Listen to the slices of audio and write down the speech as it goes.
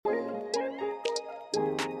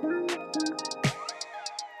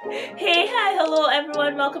Hey, hi, hello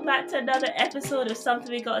everyone. Welcome back to another episode of Something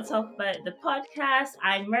We Gotta Talk About, the podcast.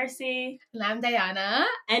 I'm Mercy. And I'm Diana.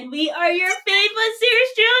 And we are your favorite series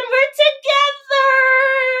duo, and we're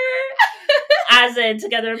together! As in,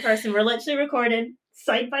 together in person. We're literally recording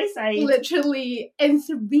side by side. Literally in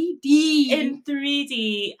 3D. In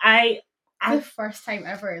 3D. The first time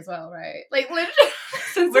ever as well, right? Like,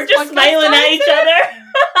 literally. We're just smiling at each other.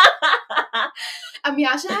 And we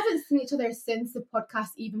actually haven't seen each other since the podcast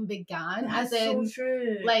even began. That's as in, so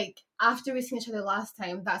true. like, after we seen each other last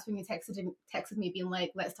time, that's when you texted me being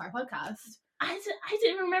like, let's start a podcast. I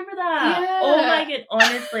didn't remember that. Yeah. Oh my god,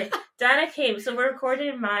 honestly. Dana came, so we're recording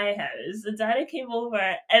in my house, and Dana came over,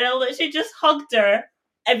 and I literally just hugged her,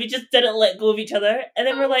 and we just didn't let go of each other, and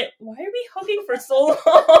then we're like, why are we hugging for so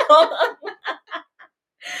long?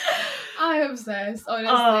 I'm obsessed,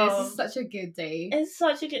 honestly. This is such a good day.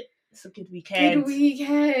 It's a good weekend. Good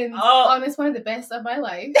weekend. Oh. It's one of the best of my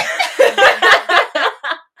life.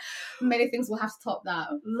 Many things will have to top that.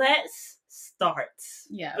 Let's start.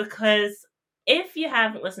 Yeah. Because if you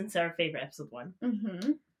haven't listened to our favourite episode 1,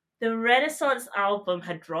 the Renaissance album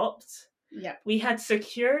had dropped. Yeah. We had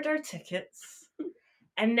secured our tickets.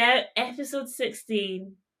 And now, episode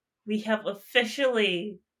 16, we have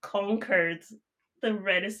officially conquered the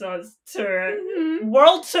Renaissance tour.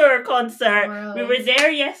 World tour concert. We were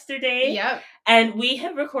there yesterday. Yep. And we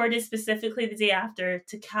have recorded specifically the day after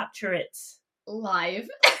to capture it live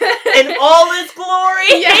in all its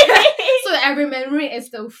glory. Yeah. So that every memory is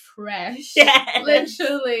still fresh. Yes.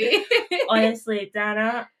 Literally. Honestly,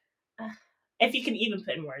 Dana, if you can even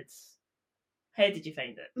put in words, how did you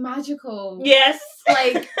find it? Magical. Yes.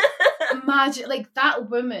 Like magic. Like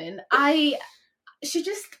that woman. She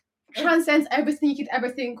just transcends everything you could ever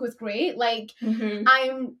think was great. Like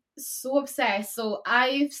I'm so obsessed. So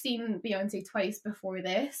I've seen Beyonce twice before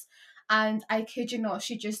this, and I kid you not,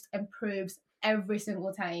 she just improves every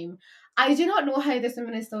single time. I do not know how this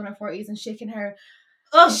woman is still in her 40s and shaking her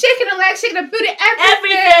legs, shaking her booty,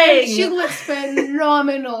 everything. She looks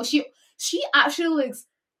phenomenal. She actually looks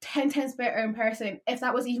 10 times better in person, if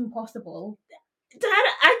that was even possible. Dad,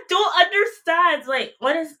 I don't understand. Like,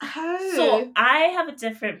 what is... How? So, I have a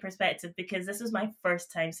different perspective because this was my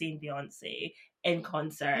first time seeing Beyonce in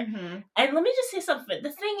concert. And let me just say something.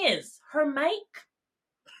 The thing is, her mic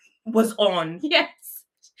was on. Yes.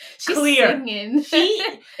 She's clear. Singing.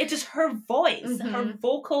 It's just her voice. Her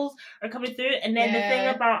vocals are coming through. And then the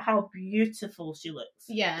thing about how beautiful she looks.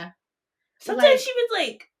 Yeah. Sometimes she would,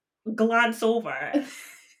 like, glance over.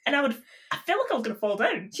 And I feel like I was going to fall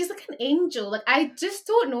down. She's like an angel. Like, I just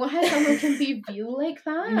don't know how someone can be real like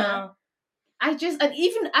that. No. I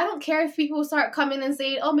don't care if people start coming and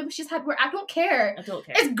saying, oh, maybe she's had work. I don't care. I don't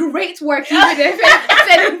care. It's great work, even if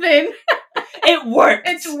it's anything. It works.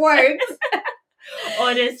 It works.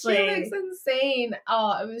 Honestly. She looks insane.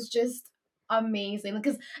 Oh, it was just amazing.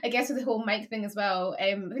 Because I guess with the whole mic thing as well,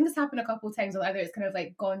 I think it's happened a couple of times, whether it's kind of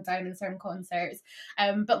like gone down in certain concerts.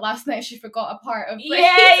 But last night she forgot a part of but we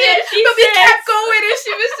kept going, and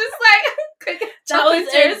she was just like talking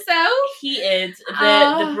to herself. Heated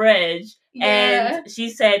the bridge. Yeah. And she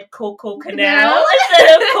said Coco Canal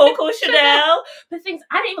instead of Coco Chanel. But things,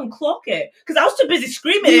 I didn't even clock it because I was too busy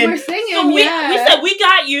screaming. We were singing, so we said, we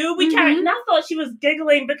got you, we can't. And I thought she was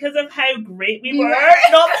giggling because of how great we were,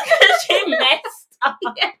 not because she messed up.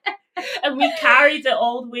 Yeah. And we carried it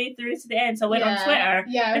all the way through to the end. So I went on Twitter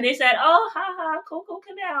and they said, oh, haha, Coco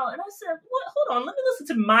Canal. And I said, what? Hold on, let me listen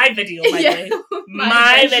to my video,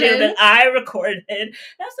 my video that I recorded. And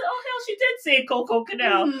I said, oh, hell, she did say Coco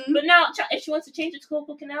Canal. But now, if she wants to change it to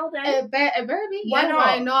Coco Canal, then... It better be.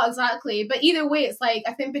 Why not? Exactly. But either way, it's like,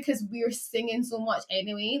 I think because we're singing so much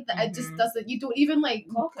anyway, that it just doesn't... You don't even, like,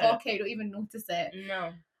 clock it. You don't even notice it.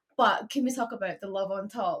 No. But can we talk about the love on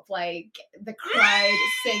top? Like, the crowd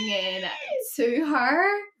singing to her.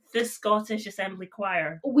 The Scottish Assembly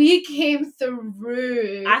Choir. We came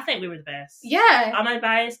through. I think we were the best. Yeah. Am I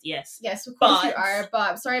biased? Yes. Yes, of course you are.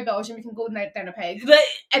 But sorry, Belgium, we can go down a peg. But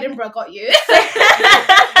Edinburgh got you.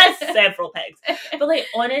 Several pegs. But like,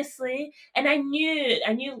 honestly, and I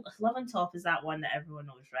knew Love on Top is that one that everyone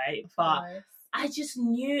knows, right? But I just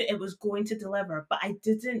knew it was going to deliver, but I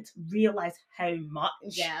didn't realise how much.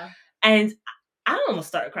 Yeah. And I almost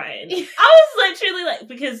started crying. I was literally like,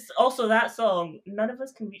 because also that song, none of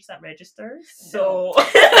us can reach that register. So we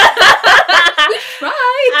tried.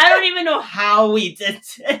 I don't even know how we did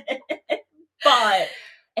it. But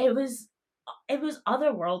it was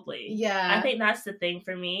otherworldly. Yeah. I think that's the thing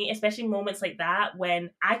for me, especially moments like that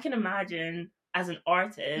when I can imagine as an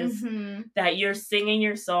artist that you're singing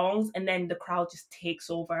your songs and then the crowd just takes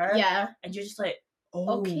over. Yeah. And you're just like,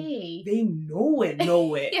 okay. They know it.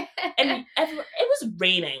 Yeah. And it was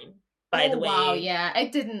raining, by the way. Wow, yeah.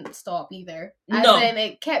 It didn't stop either. No. As in,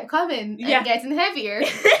 it kept coming and getting heavier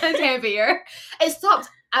and heavier. It stopped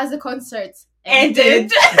as the concert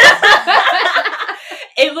ended.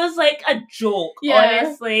 It was like a joke,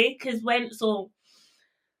 honestly. Because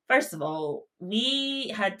first of all,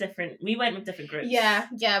 we went with different groups. Yeah,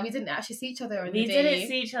 we didn't actually see each other on the day. We didn't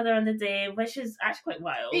see each other on the day, which is actually quite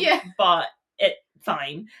wild. Yeah. But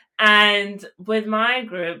fine. And with my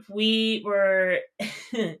group, we were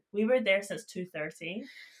there since 2:30.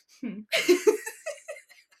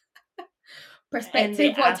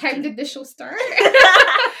 Perspective, what time did the show start?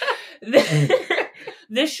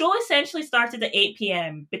 The show essentially started at 8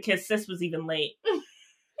 p.m. because sis was even late.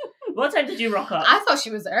 What time did you rock up? I thought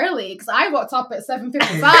she was early because I rocked up at 7:55.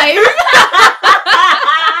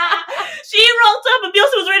 She rocked up and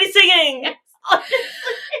Beyonce was already singing.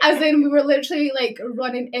 As in, we were literally like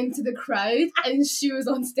running into the crowd and she was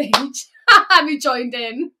on stage. We joined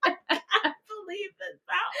in. I can't believe it.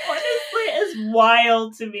 That honestly is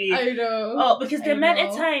wild to me. I know. Oh, because the amount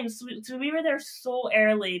of times, so we were there so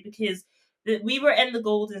early because we were in the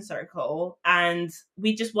Golden Circle and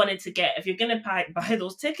we just wanted to get, if you're going to buy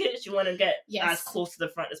those tickets, you want to get as close to the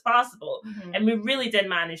front as possible. Mm-hmm. And we really did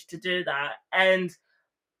manage to do that.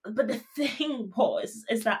 But the thing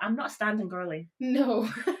is that I'm not a standing girly. No,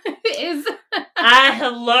 it is. I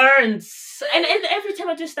have learned. And every time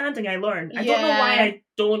I do standing, I learn. I don't know why I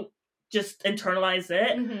don't just internalize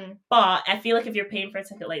it. Mm-hmm. But I feel like if you're paying for a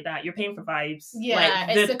ticket like that, you're paying for vibes. Yeah,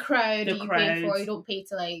 like it's the crowd you pay for. You don't pay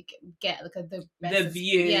to like get like the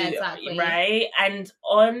view. Yeah, exactly. Right? And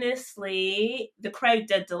honestly, the crowd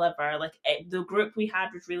did deliver. Like the group we had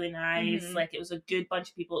was really nice. Mm-hmm. Like it was a good bunch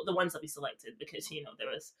of people. The ones that we selected, because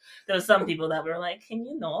there was some people that were like, "Can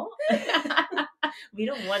you not? We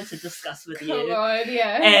don't want to discuss with you." Come on,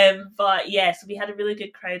 yeah. But yes, we had a really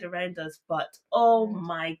good crowd around us. But oh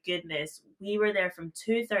my goodness, we were there from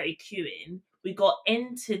 2:30 queuing. We got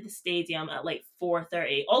into the stadium at like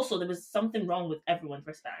 4:30. Also, there was something wrong with everyone's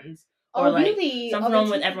wristbands. Or really? Something wrong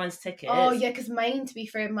with everyone's tickets. Oh, yeah, because mine, to be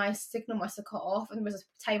fair, my signal must have cut off and there was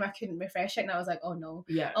a time I couldn't refresh it and I was like, oh no.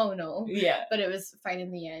 Yeah. Oh no. Yeah. But it was fine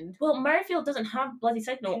in the end. Well, Murrayfield doesn't have bloody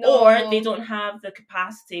signal, or they don't have the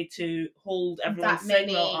capacity to hold everyone's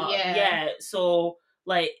signal up. Yeah. So,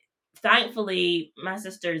 like, thankfully, my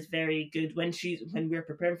sister is very good when we're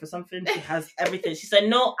preparing for something. She has everything. She said,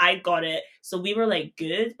 "No, I got it." So we were like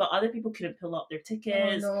good, but other people couldn't pull up their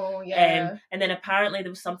tickets. Oh no, yeah. And then apparently there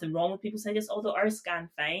was something wrong with people's tickets. Although ours scanned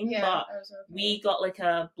fine, but we got like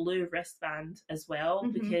a blue wristband as well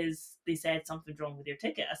because they said something's wrong with your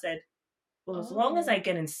ticket. I said, "Well, as long as I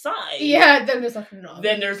get inside, then there's nothing wrong.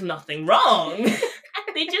 Then there's nothing wrong."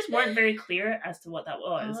 They just weren't very clear as to what that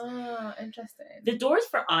was. Oh, interesting. The doors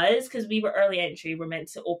for us, because we were early entry, were meant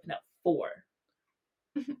to open at 4.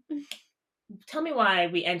 Tell me why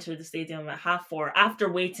we entered the stadium at 4:30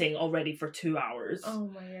 after waiting already for 2 hours. Oh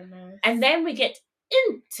my goodness. And then we get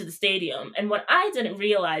into the stadium, and what I didn't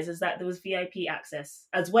realise is that there was VIP access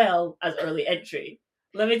as well as early entry.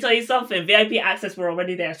 Let me tell you something, VIP access were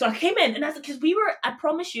already there. So I came in, and because I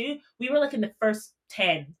promise you, we were like in the first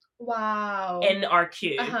 10. Wow. In our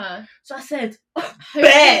queue. Uh-huh. So I said,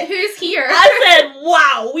 who's here? I said,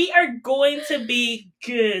 wow, we are going to be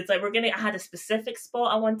good. Like I had a specific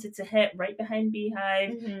spot I wanted to hit right behind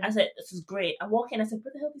Beehive. Mm-hmm. I said, this is great. I walk in, I said,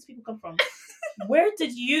 where the hell do these people come from? Where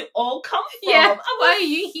did you all come from? Yeah, why are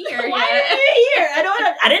you here? Why are you here?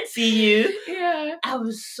 I didn't see you. Yeah. I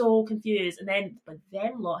was so confused. But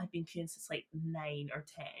them lot had been queuing since like 9 or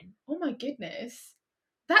 10. Oh my goodness.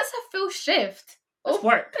 That's a full shift. It's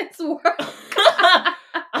work. It's work. I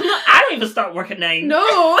don't even start work at 9.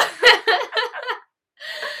 No.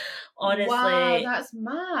 Honestly. Wow, that's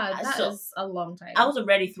mad. That is a long time. I was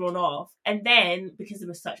already thrown off. And then, because there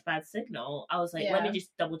was such bad signal, I was like, let me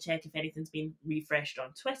just double check if anything's been refreshed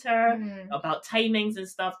on Twitter about timings and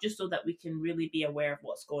stuff, just so that we can really be aware of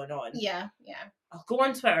what's going on. Yeah. I'll go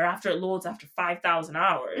on Twitter after it loads after 5,000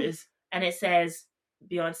 hours, and it says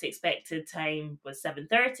Beyonce expected time was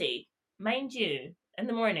 7:30. Mind you, in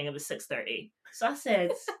the morning it was 6:30. So I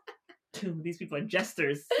said, these people are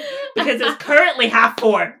jesters, because it's currently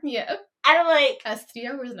 4:30. Yeah. And I'm like, that's 3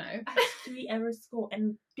 hours now. That's 3 hours to go.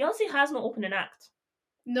 And Beyonce has no opening act.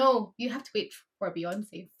 No, you have to wait for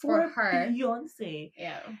Beyonce. For her. Beyonce.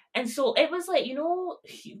 Yeah. And so it was like,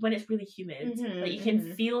 when it's really humid, like you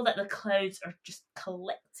can feel that the clouds are just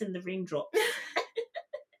collecting the raindrops.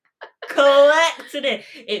 Collecting it.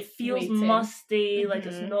 It feels musty, like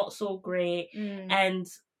it's not so great. And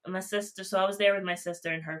my sister, so I was there with my sister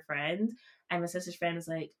and her friend, and my sister's friend was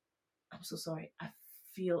like, I'm so sorry, I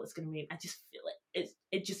feel it's going to rain. I just feel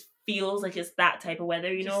it just feels like it's that type of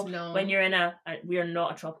weather, you know, when you're in we are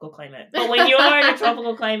not a tropical climate, but when you are in a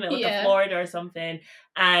tropical climate, like a Florida or something,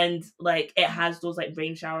 and like it has those like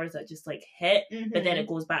rain showers that just like hit, but then it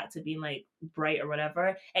goes back to being like bright or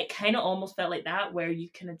whatever. It kind of almost felt like that, where you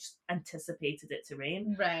kind of just anticipated it to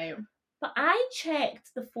rain. Right. But I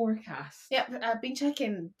checked the forecast. Yep, I've been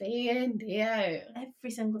checking day in, day out.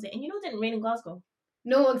 Every single day. And you know it didn't rain in Glasgow.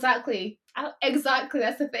 No, exactly. Exactly,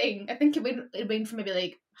 that's the thing. I think it rained for maybe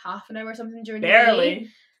like half an hour or something during the day. Barely.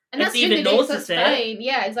 And that's even the day, so that's fine.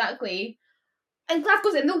 Yeah, exactly. And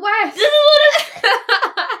Glasgow's in the west. This is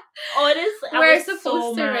what honestly, we're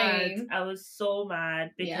supposed to rain. I was so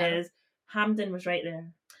mad because Hampden was right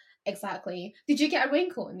there. Exactly. Did you get a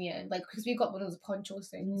raincoat in the end? Like, because we got one of those ponchos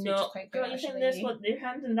things. No, which is quite good, you think this what they're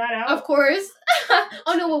handing that out? Of course.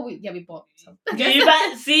 Oh no, well we bought some.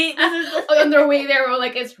 See, this is on their way there. We're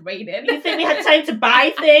like, it's raining. You think we had time to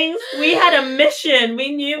buy things? We had a mission.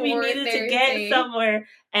 We knew we needed to get somewhere.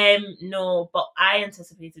 No, but I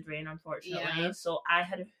anticipated rain, unfortunately. Yeah. So I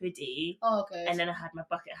had a hoodie. Oh, good. And then I had my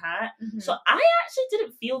bucket hat. Mm-hmm. So I actually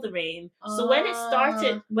didn't feel the rain. So when it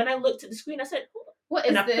started, when I looked at the screen, I said, what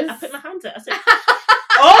is this? I put my hands out. I said,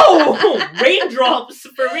 oh, raindrops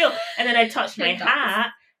for real. And then I touched my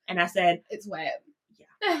hat and I said, it's wet.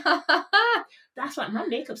 Yeah. That's why my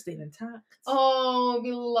makeup stayed intact. Oh,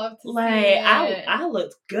 we love to like, see it. I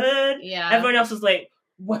looked good. Yeah. Everyone else was like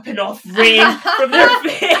whipping off rain from their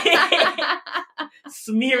face,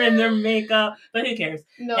 smearing their makeup. But who cares?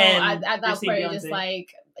 No, at that point, you're just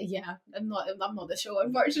like, yeah, I'm not the show,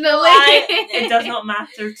 unfortunately. It does not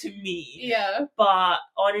matter to me. Yeah. But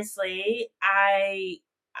honestly, I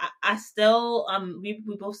still we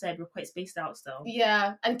both said we're quite spaced out still.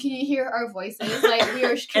 Yeah, and can you hear our voices? Like we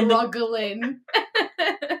are struggling.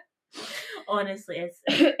 Honestly,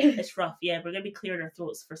 it's rough. Yeah, we're gonna be clearing our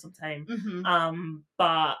throats for some time. Mm-hmm.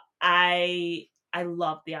 But I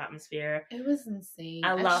love the atmosphere. It was insane.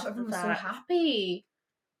 Everyone was so happy.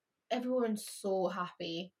 Everyone's so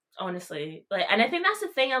happy. Honestly, like, and I think that's the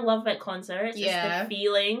thing I love about concerts. Yeah, is the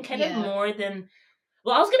feeling, kind of more than.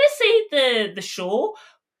 Well, I was gonna say the show,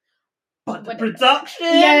 but the production.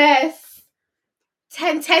 Yes.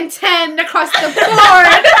 10, 10, 10 across the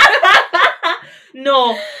board.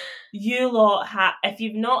 No, you lot if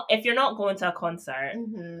you're not going to a concert,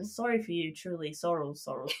 sorry for you, truly, sorrows,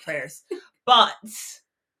 prayers. But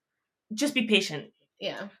just be patient.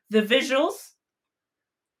 Yeah. The visuals,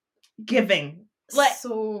 giving. Like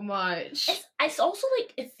so much. It's also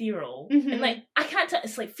like ethereal. And like I can't tell,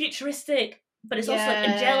 it's like futuristic, but it's also like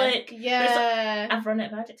angelic. Yeah. I've run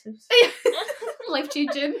out of adjectives. Life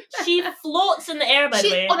changing. She floats in the air, by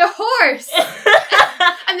the way. On a horse.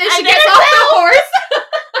 And then she gets off the horse.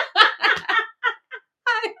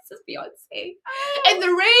 This is Beyonce. In the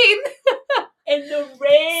rain. In the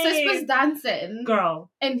rain. Sis was dancing.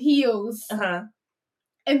 Girl. In heels.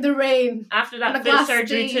 In the rain. After that foot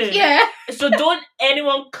surgery too. Yeah. So don't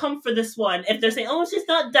anyone come for this one. If they're saying, oh, she's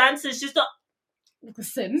not dancing, she's not...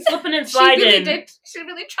 Listen. Slipping and sliding. She really did. She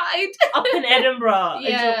really tried. Up in Edinburgh.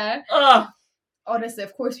 Yeah. Ugh. Honestly,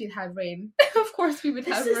 of course we'd have rain. Of course we would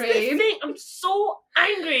have rain. This is the thing. I'm so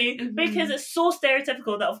angry because it's so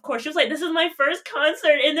stereotypical that, of course, she was like, this is my first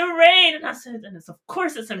concert in the rain. And I said, and of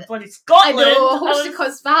course it's in bloody Scotland. I know, I hope she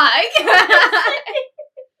comes back.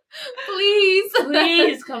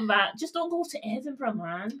 Please come back. Just don't go to Edinburgh,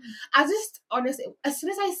 man. I just, honestly, as soon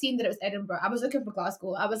as I seen that it was Edinburgh, I was looking for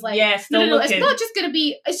Glasgow. I was like, no, it's not just gonna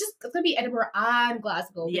be, it's just gonna be Edinburgh and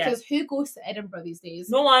Glasgow. Because who goes to Edinburgh these days?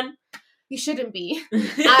 No one. You shouldn't be.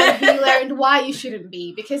 And we learned why you shouldn't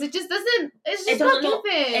be, because it just doesn't, it's just not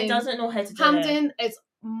giving. It doesn't know how to do Hampden is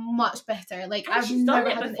much better. Like, I've never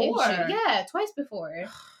had an issue. Yeah, twice before.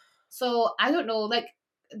 So, I don't know, like,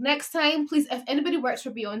 next time, please, if anybody works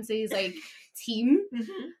for Beyonce's, like, team,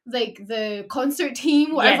 like, the concert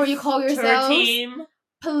team, whatever you call yourselves, team,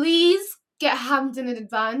 please get Hampden in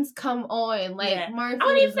advance. Come on. Like, Marvin, I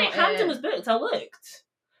don't even think Hampden was booked. I looked.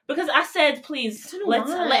 Because I said, please, let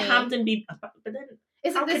Hampden be... But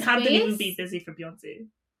then, how can Hampden even be busy for Beyonce?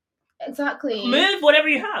 Exactly. Move whatever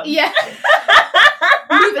you have. Yeah.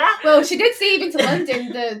 Move it. Well, she did say even to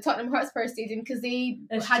London, the Tottenham Hotspur Stadium, because they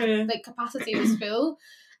had, like, capacity was full.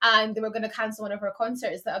 And they were going to cancel one of her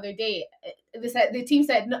concerts the other day. The team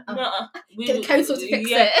said, no, get the council to fix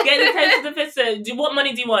it. Get the council to fix it. What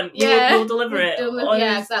money do you want? Yeah. We'll deliver it.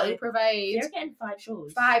 Yeah, exactly. Provide. They're getting 5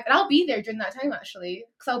 shows. 5. And I'll be there during that time, actually.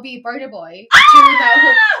 Because I'll be Burna Boy during that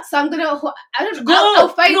whole... So I'm going to... I don't know. I'll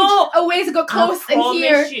find a way to go close and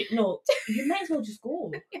hear. No, you might as well just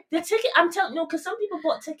go. The ticket... I'm telling... No, because some people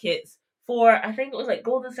bought tickets for, I think it was like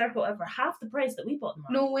Golden Circle ever, half the price that we bought them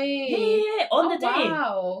at. No way. Yeah, on the day.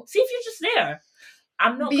 Wow. See if you're just there.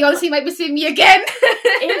 I'm not. Beyonce might be seeing me again.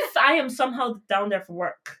 If I am somehow down there for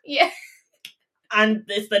work. Yeah. And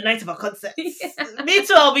it's the night of a concert. Yeah. Me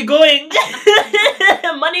too, I'll be going.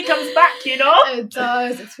 Money comes back, you know? It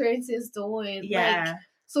does. Experiences don't. Yeah. Like,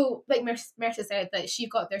 so, like Mercia said, that she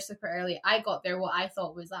got there super early. I got there what I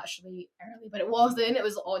thought was actually early, but it wasn't. It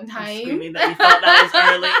was on time. I'm screaming that you thought that was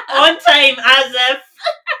early. On time, as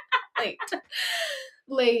if.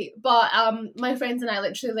 Late. But my friends and I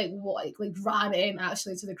literally like ran in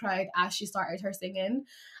actually to the crowd as she started her singing.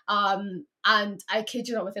 And I kid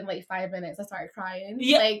you not, within like 5 minutes I started crying.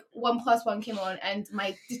 Yeah. Like 1+1 came on and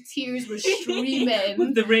the tears were streaming.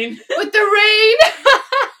 With the rain.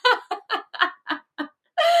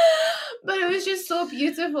 But it was just so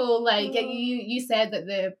beautiful. Like you said that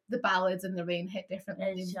the ballads in the rain hit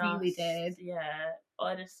differently. They really did. Yeah.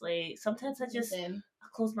 Honestly. Sometimes I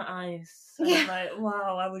close my eyes. Yeah. I'm like,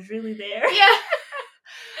 wow, I was really there. Yeah.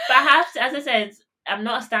 But I have to, as I said, I'm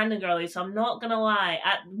not a standing girly, so I'm not gonna lie.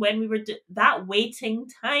 When we were that waiting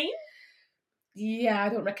time, yeah, I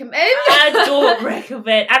don't recommend. I don't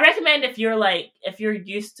recommend. I recommend if you're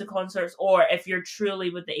used to concerts, or if you're truly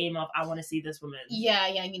with the aim of I want to see this woman. Yeah,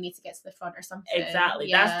 and you need to get to the front or something. Exactly.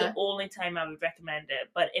 Yeah. That's the only time I would recommend it.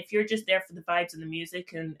 But if you're just there for the vibes and the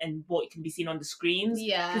music and what can be seen on the screens,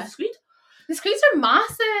 yeah, the screens are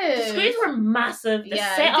massive. The screens were massive. The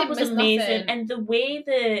setup was amazing. Nothing. And the way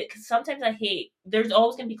because sometimes I hate, there's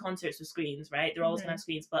always going to be concerts with screens, right? They're always going to have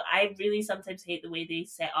screens. But I really sometimes hate the way they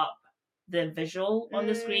set up the visual on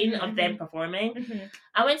the screen of them performing.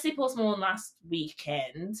 I went to see Post Malone last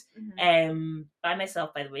weekend, by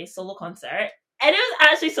myself, by the way, solo concert. And it was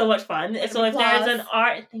actually so much fun. So if there is an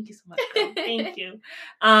thank you so much, girl. Thank you.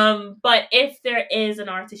 But if there is an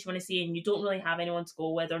artist you want to see and you don't really have anyone to go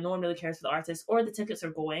with, or no one really cares for the artist, or the tickets are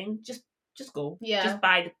going, just go. Yeah. Just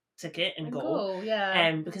buy the ticket and go.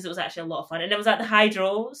 Yeah. Because it was actually a lot of fun. And it was at the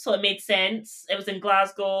Hydro, so it made sense. It was in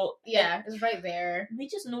Glasgow. Yeah, it was right there. We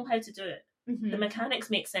just know how to do it. The mechanics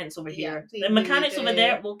make sense over here. Yeah, the mechanics really over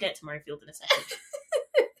there, we'll get to Murrayfield in a second.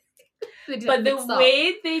 But the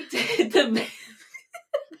way they did the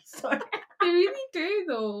sorry. They really do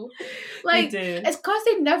though. Like they do. It's because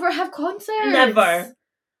they never have concerts. Never.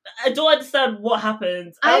 I don't understand what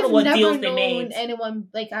happened. I don't know what deals they made. I've never known anyone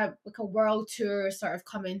like a world tour sort of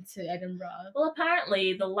coming to Edinburgh. Well,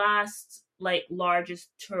 apparently the last largest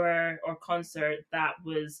tour or concert that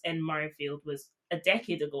was in Murrayfield was a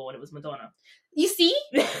decade ago, and it was Madonna. You see?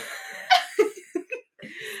 That's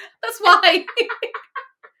why.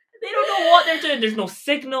 They don't know what they're doing. There's no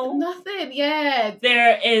signal. Nothing. Yeah.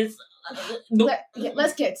 There is.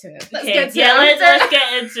 Let's get to it. Let's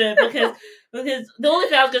get into it because the only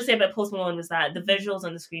thing I was gonna say about Post Malone was that the visuals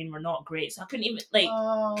on the screen were not great, so I couldn't even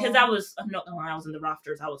because I'm not gonna lie, I was in the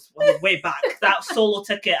rafters. I was way back. That solo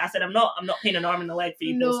ticket, I said I'm not paying an arm and a leg for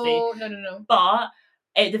you, Posty. No. But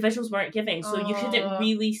the visuals weren't giving, so you couldn't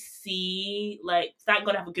really see. Thank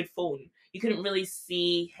God I have a good phone. You couldn't really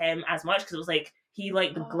see him as much because it was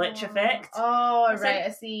the glitch effect. Oh, right, I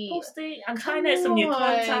see. Posty, I'm trying out some new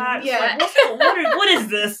contacts. Yeah. What is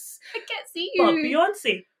this? I can't see you. But Beyonce,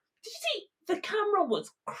 did you see the camera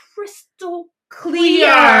was crystal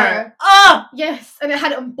clear? Oh! Yes, and it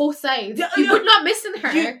had it on both sides. You would not missing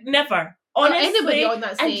her. Never. Honestly, anybody on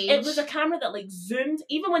that stage. And it was a camera that zoomed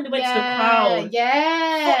even when they went to the crowd.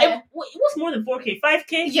 Yeah. It was more than 4K,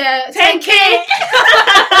 5K. Yeah, 10K.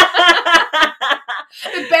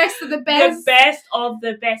 The best of the best. The best of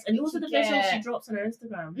the best. And those are the visuals she drops on her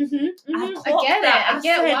Instagram. I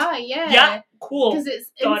get why, yeah. Yeah, cool. Because it's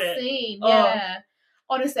insane. Yeah.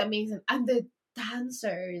 Honestly amazing. And the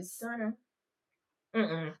dancers.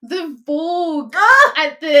 The Vogue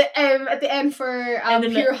at the end for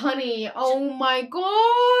Pure Honey. Oh my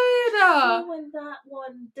god! See when that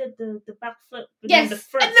one did the backflip, yes, the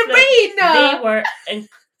front and the flip, rain.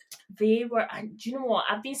 They were. And do you know what?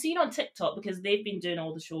 I've been seeing on TikTok because they've been doing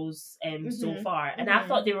all the shows so far, and I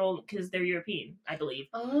thought they were all because they're European, I believe.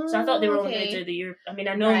 So I thought they were only going to do the Europe. I mean,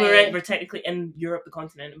 I know we're technically in Europe, the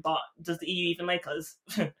continent, but does the EU even like us?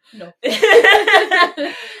 No.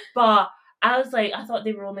 But I thought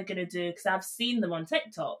they were only going to do, because I've seen them on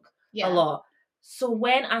TikTok a lot. So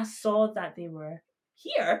when I saw that they were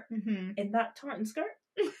here in that tartan skirt,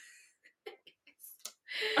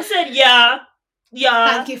 I said, yeah.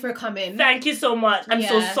 Thank you for coming. Thank you so much. I'm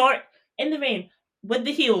so sorry. In the rain, with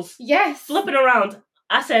the heels. Yes. Flipping around.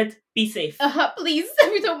 I said, be safe. Please.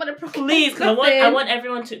 We don't want to please, because I want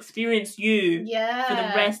everyone to experience you for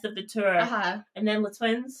the rest of the tour. And then the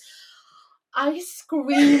twins. I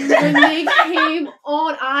screamed when they came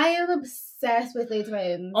on. I am obsessed with Les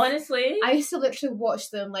Twins. Honestly, I used to literally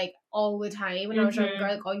watch them like all the time when I was younger,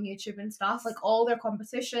 like on YouTube and stuff, like all their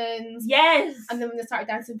competitions. Yes. And then when they started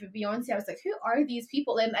dancing for Beyonce, I was like, who are these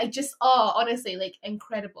people? And I just, honestly, like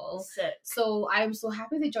incredible. Sick. So I'm so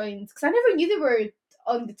happy they joined because I never knew they were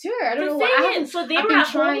on the tour. I don't know what. So they were at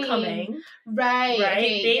Homecoming, right?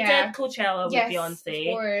 Okay, they did Coachella with Beyonce,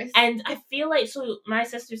 of course. And I feel like my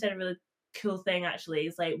sister said a really cool thing actually.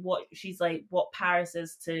 It's like what Paris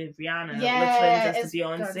is to Rihanna, Le Twins is to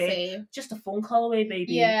Beyonce. Just a phone call away,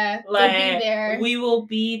 baby. Yeah, like they'll be there. We will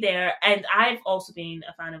be there. And I've also been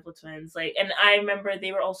a fan of Le Twins. Like, and I remember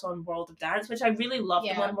they were also on World of Dance, which I really loved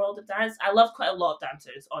them on World of Dance. I love quite a lot of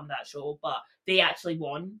dancers on that show, but they actually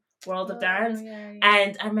won World of Dance. Yeah.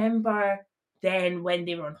 And I remember then when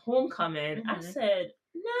they were on Homecoming, I said,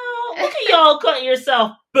 no, look at y'all cutting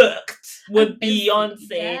yourself booked with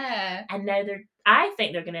Beyonce. Yeah. And now I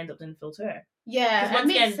think they're going to end up doing the full tour. Yeah. Because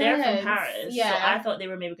once again, they're from Paris. Yeah. So I thought they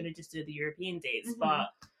were maybe going to just do the European dates, but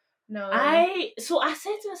no. I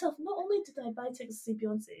said to myself, not only did I buy tickets to see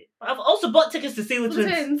Beyonce, but I've also bought tickets to see the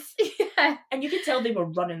Twins. Yeah. And you could tell they were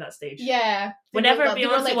running that stage. Yeah. Whenever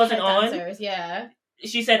Beyonce wasn't on. Yeah.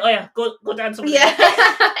 She said, "Oh yeah, go dance over there."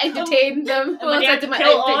 Yeah, entertain them. When I my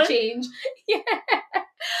outfit change. Yeah,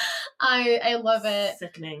 I love it.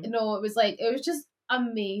 Sickening. No, it was just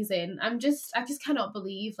amazing. I just cannot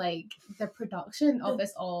believe like the production of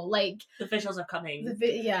this all. Like the visuals are coming.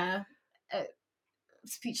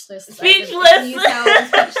 Speechless. Speechless.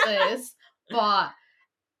 But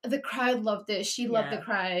the crowd loved it. She loved the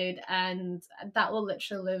crowd, and that will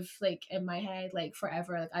literally live like in my head like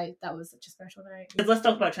forever. Like that was such a special night. Let's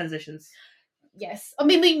talk about transitions. Yes, I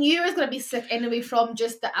mean we knew it was gonna be sick anyway from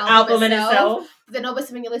just the album in itself. But then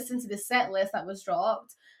obviously when you listen to the set list that was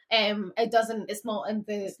dropped, it's not in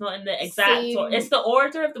the exact order. It's the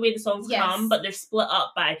order of the way the songs come, but they're split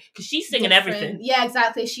up by because she's singing everything. Yeah,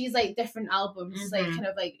 exactly. She's like different albums, like kind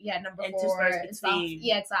of like number 4 and stuff.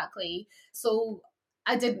 Yeah, exactly. So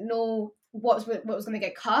I didn't know what was going to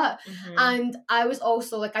get cut, and I was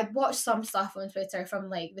also like I'd watched some stuff on Twitter from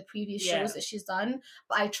like the previous shows that she's done,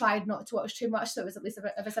 but I tried not to watch too much, so it was at least a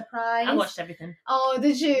bit of a surprise. I watched everything. Oh,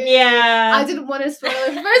 did you? Yeah. I didn't want to spoil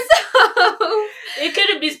it for myself. It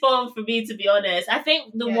couldn't be spoiled for me, to be honest. I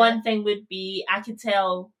think the one thing would be I could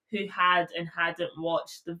tell who had and hadn't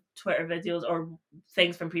watched the Twitter videos or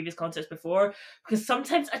things from previous concerts before, because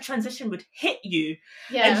sometimes a transition would hit you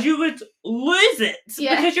and you would lose it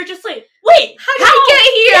because you're just like, wait, how did we get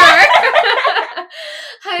here?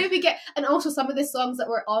 How did we get? And also some of the songs that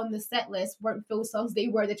were on the set list weren't full songs, they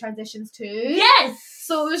were the transitions too. Yes.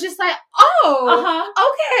 So it was just like,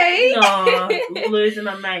 okay. No, losing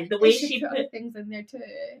my mind. The way she put things in there too.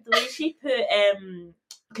 The way she put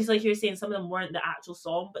because like you were saying, some of them weren't the actual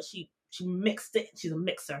song, but she mixed it. She's a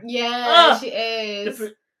mixer. Yeah, she is.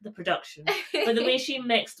 The production. But the way she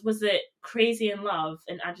mixed, was it Crazy in Love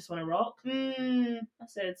and I Just Wanna Rock? I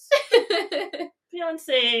said,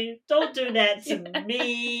 Beyonce, don't do that to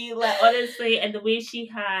me. Like, honestly, and the way she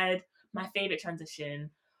had my favourite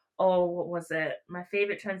transition. Oh, what was it? My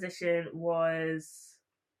favourite transition was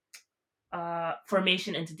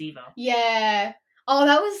Formation into Diva. Yeah. Oh,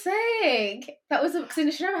 that was sick. That was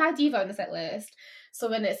because she never had Diva on the set list. So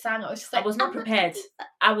when it sang, I was just like, I was not prepared.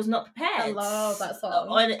 I was not prepared. I love that song.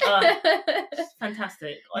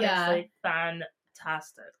 Fantastic. Honestly,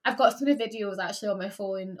 fantastic. I've got some of the videos actually on my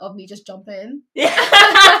phone of me just jumping. Because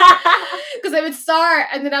I would start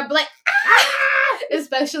and then I'd be like,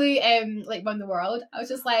 especially like Run the World. I was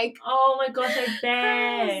just like, oh my gosh, I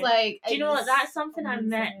bet. Like, do you know what? That's something I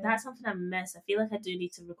miss. I feel like I do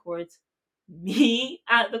need to record me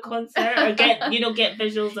at the concert or get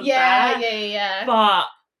visuals of that. Yeah. But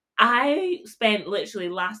I spent literally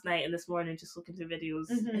last night and this morning just looking through videos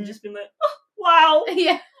and just being like, oh, wow.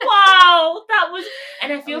 Yeah. Wow. That was,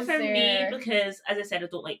 and I feel for me because, as I said, I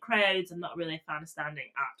don't like crowds. I'm not really a fan of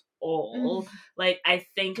standing at all. Like, I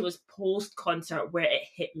think it was post-concert where it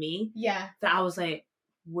hit me. Yeah. That I was like,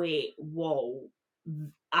 wait, whoa.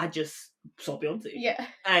 I just saw Beyonce. Yeah.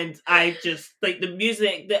 And I just, like, the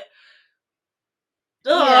music that,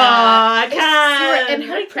 I can't. In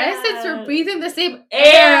her presence, we're breathing the same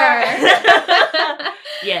air.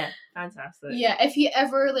 Yeah, fantastic. Yeah, if you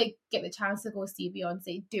ever like get the chance to go see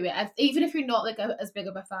Beyonce, do it. Even if you're not like as big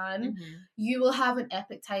of a fan, you will have an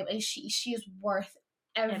epic time, and she is worth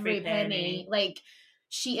every penny. Like,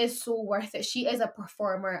 she is so worth it. She is a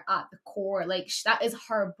performer at the core. Like, that is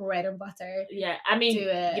her bread and butter. Yeah, I mean,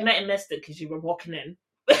 you might have missed it because you were walking in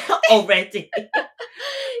already.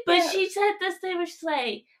 But she said this thing where she's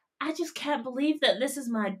like, I just can't believe that this is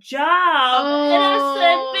my job. And I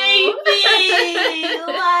said, baby,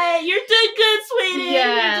 like, you're doing good, sweetie.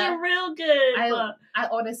 You're doing real good. I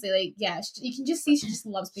honestly, like, you can just see she just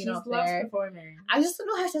loves being up there. Performing. I just don't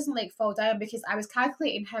know how she doesn't, like, fall down, because I was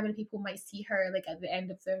calculating how many people might see her, like, at the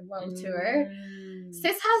end of the world tour.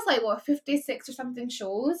 Sis has, like, 56 or something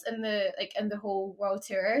shows in the whole world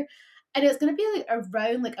tour. And it's going to be, like,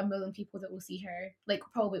 around, like, 1 million people that will see her. Like,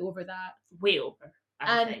 probably over that. Way over.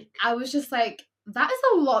 I was just like, that is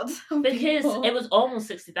a lot of because people. It was almost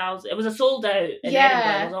 60,000. It was a sold out in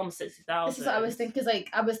Edinburgh. It was almost 60,000. This is what I was thinking, because like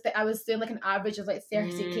I was doing like an average of like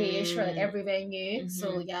 30k-ish for like every venue.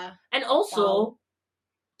 So yeah. And also,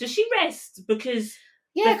 does she rest? Because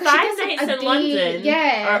the 5 nights in London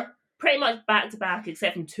are pretty much back to back,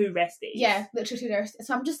 except from 2 rest days. Yeah, literally 2 rest.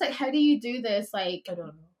 So I'm just like, how do you do this? Like, I don't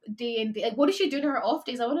know. Day in day. Like, what does she do in her off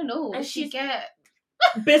days? I want to know. Does she get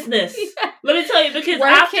business? Let me tell you, because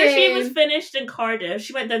after she was finished in Cardiff,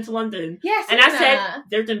 she went down to London. Yes, and I said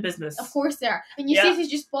they're doing business. Of course they are. And you see, she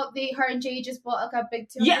just bought her and Jay just bought like a big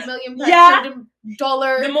 $200 million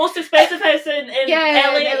 $200 the most expensive house in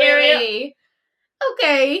LA area.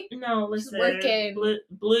 Okay. No, listen. Working.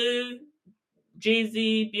 Blue,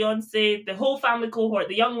 Jay-Z, Beyonce, the whole family cohort,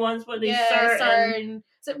 the young ones, what they CERN.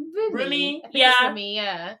 Is it Rumi? It's Rumi,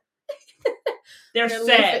 yeah. They're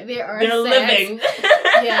set. They're living.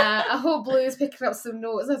 Yeah, I hope Blue's picking up some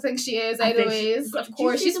notes. I think she is, anyways. Of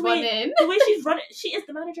course, she's running. The way she's running, she is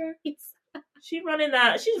the manager. She's running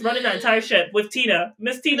that entire ship with Tina.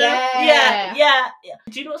 Miss Tina. Yeah.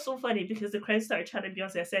 Do you know what's so funny? Because the crowd started chanting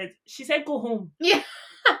Beyonce. She said go home. Yeah.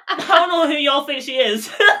 I don't know who y'all think she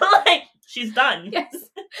is. Like, she's done. Yes.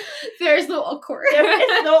 There's no encore. There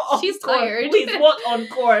is no encore. She's tired. Please, what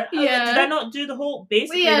encore? Yeah. Did I not do the whole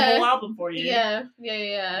whole album for you? Yeah.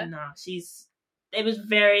 Nah,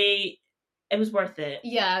 it was worth it.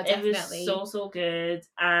 Yeah, definitely. It was so good.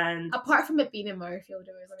 And apart from it being in Murrayfield,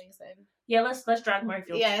 it was amazing. Yeah, let's drag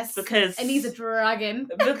Murrayfield. Yes. Because it needs a dragon.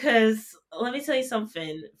 Because let me tell you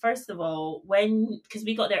something. First of all, because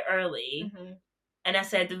we got there early, and I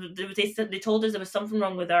said they told us there was something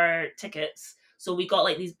wrong with our tickets, so we got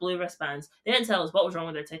like these blue wristbands. They didn't tell us what was wrong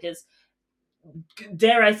with our tickets.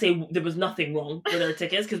 Dare I say there was nothing wrong with our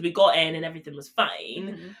tickets, because we got in and everything was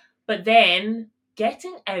fine. But then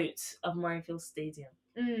getting out of Murrayfield Stadium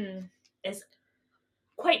is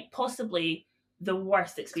quite possibly the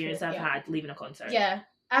worst experience I've had leaving a concert. Yeah,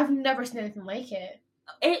 I've never seen anything like it.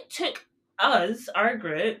 It took us, our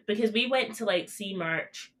group, because we went to like see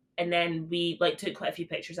merch, and then we like took quite a few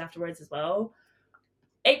pictures afterwards as well.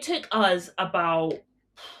 It took us about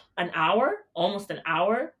almost an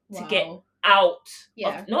hour to get out.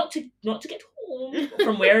 Yeah. Not to get home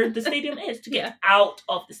from where the stadium is, to get out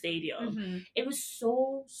of the stadium. It was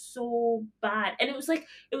so bad. And it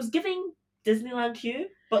was giving Disneyland queue,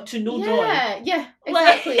 but to no joy. Yeah,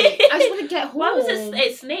 exactly. I just want to get home. Why was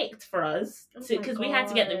it snaked for us? Because we had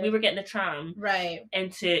to we were getting the tram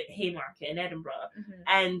into Haymarket in Edinburgh,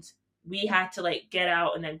 and we had to like get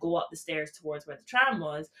out and then go up the stairs towards where the tram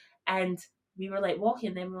was, and we were like walking,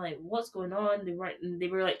 and then we're like, what's going on? They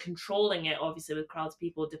were like controlling it, obviously, with crowds of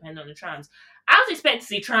people depending on the trams. I was expecting to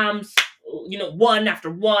see trams, one after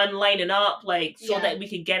one lining up, like, so that we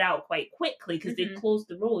could get out quite quickly, because they closed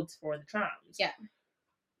the roads for the trams. Yeah.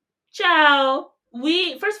 Ciao.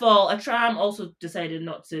 First of all, a tram also decided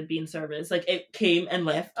not to be in service. Like, it came and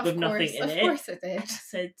left with nothing in it. Of course it did. I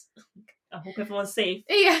said, I hope everyone's safe.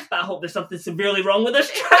 Yeah. But I hope there's something severely wrong with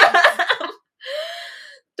this tram.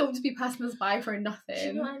 Don't just be passing us by for nothing. Do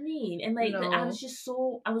you know what I mean? And like,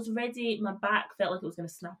 I was ready. My back felt like it was going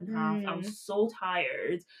to snap in half. I was so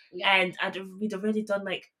tired. Yeah. And we'd already done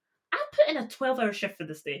I put in a 12-hour shift for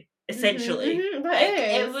this day, essentially.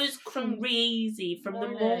 It was crazy. From the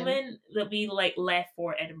moment that we left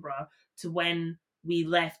for Edinburgh to when we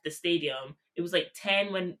left the stadium, it was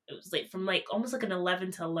 10 when it was from almost an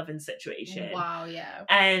 11 to 11 situation. Wow, yeah.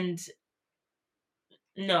 And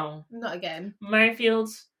no. Not again. Murrayfield,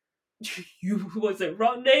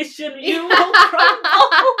 Rock Nation, you will crumble.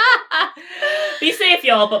 Be safe,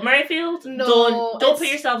 y'all, but Murrayfield, don't put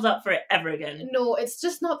yourselves up for it ever again. No, it's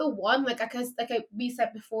just not the one. We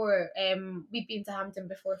said before, we've been to Hampton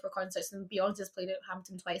before for concerts, and Beyonce's played at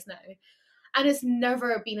Hampton twice now. And it's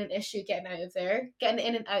never been an issue getting out of there. Getting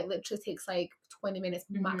in and out literally takes 20 minutes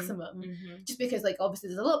maximum. Just because obviously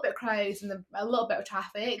there's a little bit of crowds and a little bit of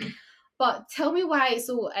traffic. But tell me why.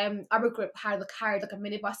 So our group hired a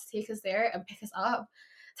minibus to take us there and pick us up.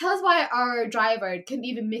 Tell us why our driver couldn't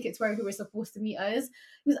even make it to where we were supposed to meet us.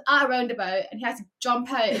 He was at a roundabout and he had to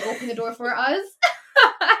jump out and open the door for us.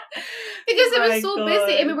 Because it was so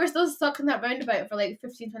busy. I mean, we're still stuck in that roundabout for like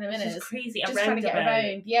 15-20 minutes. It's just crazy. Just trying to get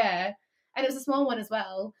around. Yeah. And it was a small one as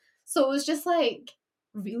well. So it was just like,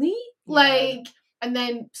 really? Yeah. Like, and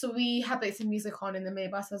then, so we had like some music on in the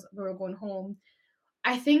minibus as we were going home.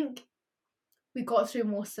 I think we got through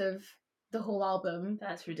most of the whole album.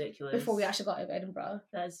 That's ridiculous. Before we actually got out of Edinburgh.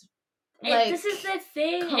 That's... Like, this is the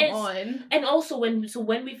thing. Come on. And also, when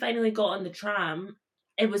we finally got on the tram,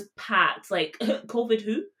 it was packed. Like, COVID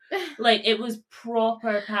who? Like, it was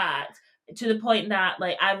proper packed. To the point that,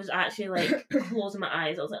 like, I was actually, like, closing my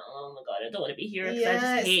eyes. I was like, oh my god, I don't want to be here because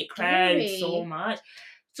I just hate crowds so much.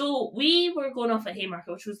 So we were going off at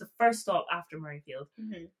Haymarket, which was the first stop after Murrayfield.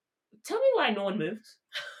 Mm-hmm. Tell me why no one moved.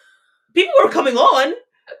 People were coming on,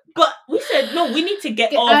 but we said, no, we need to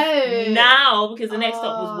get off now because the next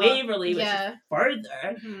stop was Waverley, which is further.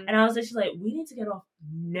 Mm-hmm. And I was literally like, we need to get off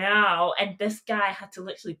now. And this guy had to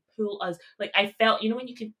literally pull us. Like, I felt, you know, when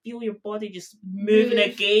you can feel your body just moving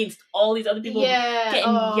against all these other people getting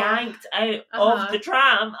yanked out of the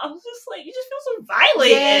tram. I was just like, you just feel so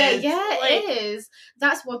violated. Yeah, like, it is.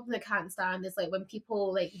 That's one thing I can't stand is like when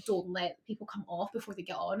people like don't let people come off before they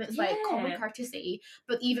get on. It's like common courtesy,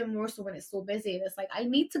 but even more so when it's so busy. And it's like, I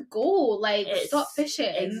need to go. Like, stop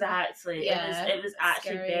fishing. Exactly. Yeah, it was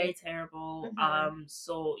actually very terrible. Mm-hmm.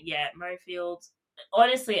 So yeah, Murrayfield.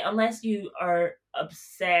 Honestly, unless you are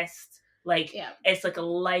obsessed, like it's like a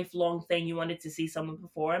lifelong thing you wanted to see someone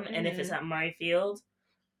perform, and if it's at Murrayfield,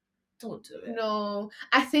 don't do it. No,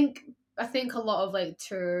 I think a lot of like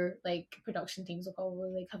tour like production teams will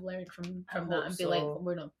probably like have learned from that and be like,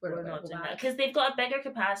 we're not doing that because they've got a bigger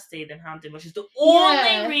capacity than Hampden, which is the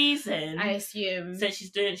only reason. I assume since she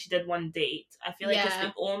did one date. I feel like it's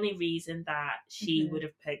the only reason that she would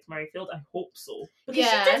have picked Murrayfield. I hope so because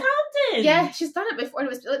she did Hampden. Yeah, she's done it before and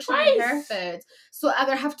it was literally perfect. So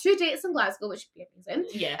either have 2 dates in Glasgow, which would be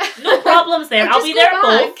amazing. Yeah, no problems there. I'll be there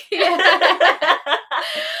both. Yeah.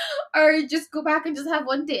 Or just go back and just have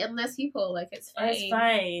 1 date and less people. Like, it's fine. It's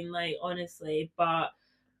fine, like, honestly. But,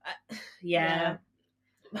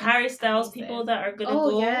 Harry Styles, people that are going to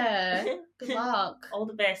go. Oh, yeah. Good luck. All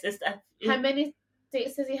the best. How many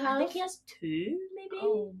dates does he have? I think he has 2, maybe.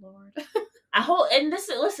 Oh, Lord. I hope, and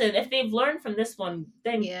listen, if they've learned from this one,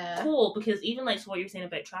 then cool, because even, like, so what you're saying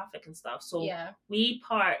about traffic and stuff. So, we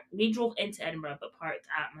drove into Edinburgh, but parked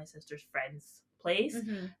at my sister's friend's place,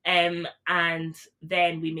 and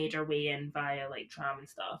then we made our way in via like tram and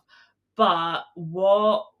stuff. But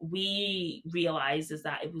what we realized is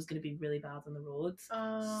that it was going to be really bad on the roads,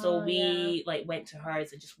 so we like went to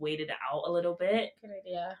hers and just waited it out a little bit. Good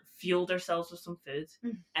idea. Fueled ourselves with some food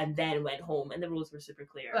and then went home, and the roads were super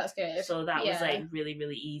clear. That's good. So that was like really,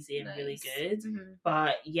 really easy and really good.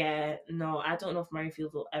 But yeah, no, I don't know if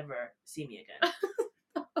Murrayfield will ever see me again.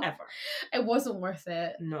 Ever. It wasn't worth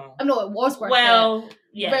it. No. No, it was worth it. Well,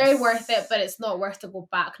 yes. Very worth it, but it's not worth to go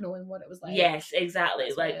back knowing what it was like. Yes, exactly.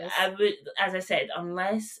 That's like, I would, as I said,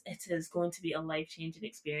 unless it is going to be a life-changing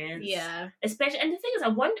experience. Yeah. Especially, and the thing is, I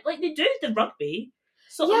wonder, like, they do the rugby.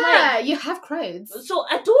 So you have crowds. So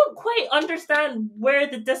I don't quite understand where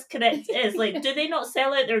the disconnect is. Like, do they not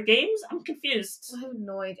sell out their games? I'm confused. I have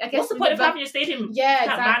no idea. I guess what's the point of having a stadium? Yeah,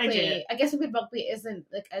 exactly. I guess maybe rugby isn't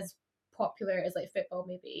like as popular as like football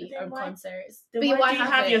maybe or concerts. But why do you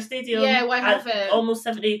have your stadium? Yeah, why have it? Almost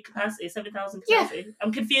 70,000 capacity. Yeah.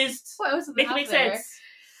 I'm confused. What else make sense?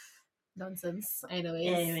 Nonsense.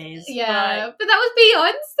 Anyways. Yeah. But that was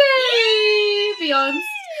Beyonce.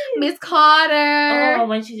 Miss Carter. Oh,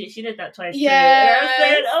 when she did that twice too. I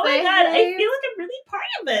said, oh my god, I feel like I'm really part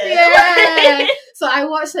of it. Yeah. So I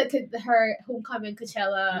watched like her Homecoming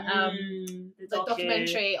Coachella the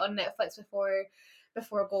documentary on Netflix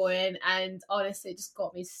before going, and honestly it just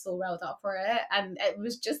got me so riled up for it, and it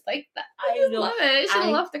was just like that. I just love it. I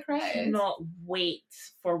love the crowd. I cannot wait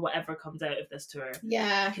for whatever comes out of this tour.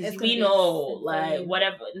 Yeah, because we know like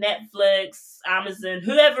whatever Netflix, Amazon,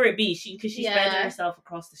 whoever it be, because she's spreading herself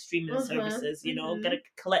across the streaming services. You know, gonna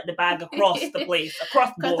collect the bag across the place,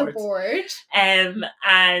 across the board. And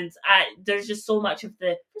there's just so much of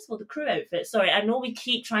the first of all the crew outfit. Sorry, I know we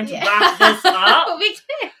keep trying to wrap this up. We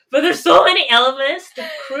can. But there's so many elements. The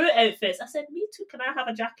crew outfits. I said, me too, can I have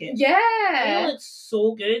a jacket? Yeah. They look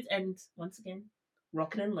so good. And once again,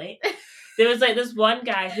 rocking in late. There was like this one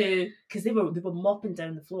guy who, because they were mopping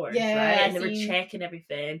down the floors, right? And they were checking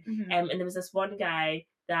everything. And there was this one guy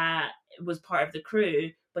that was part of the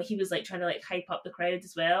crew, but he was like trying to like hype up the crowd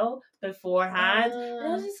as well beforehand. And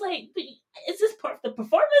I was just like, but is this part of the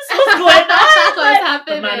performance? What's going on? What's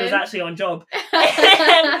happening? The man was actually on job.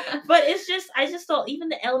 But it's just, I just thought even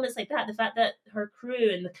the elements like that, the fact that her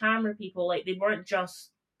crew and the camera people, like they weren't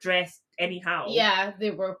just dressed anyhow. Yeah, they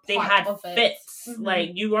had of it. fits. Mm-hmm. Like,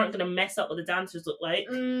 you weren't gonna mess up what the dancers look like,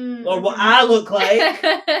 or what I look like.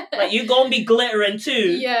 Like, you gonna be glittering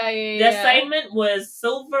too. Yeah. The assignment was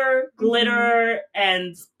silver, glitter,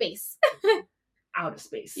 and space. Outer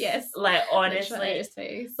space. Yes. Like, honestly. Outer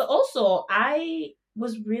space. But also, I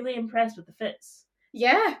was really impressed with the fits.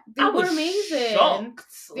 Yeah, they were amazing. Shocked.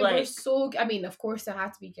 They were so. I mean, of course, they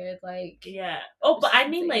had to be good. Like, yeah. Oh, but I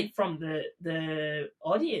mean, like, from the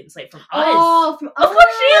audience, like, from us. Oh, of course,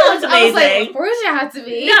 she was amazing. I was like, of course, you had to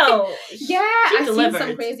be. No, yeah, I've seen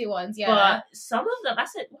some crazy ones. Yeah, but some of them, I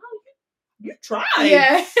said, wow, you tried.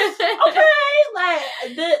 Yeah. Okay, like,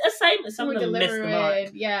 the assignment, some of them missed the mark.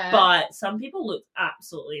 Yeah. But some people looked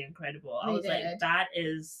absolutely incredible. I was like, that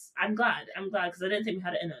is, I'm glad, because I didn't think we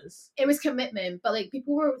had it in us. It was commitment, but, like,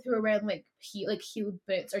 people who were wearing, like, heeled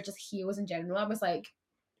boots or just heels in general, I was like...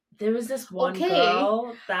 There was this one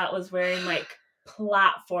girl that was wearing, like,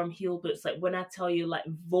 platform heel boots, like, when I tell you, like,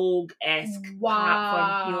 Vogue-esque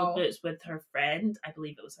platform heel boots with her friend. I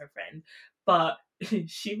believe it was her friend. But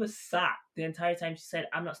she was sat the entire time. She said,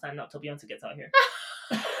 I'm not standing up till Beyonce gets out here.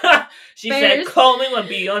 She said, call me when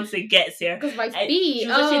Beyonce gets here. Because my she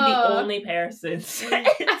was actually the only person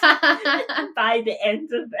by the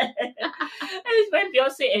end of it. And when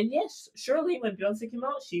Beyonce, and yes, surely when Beyonce came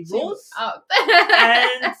out, she rose up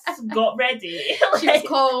and got ready. She was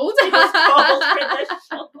cold. She was cold for the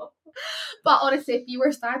show. But honestly, if you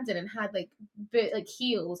were standing and had like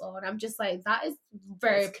heels on, I'm just like, that is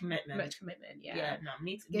very much commitment. Yeah, no,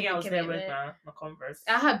 me I was there with my Converse.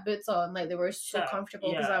 I had boots on, like they were so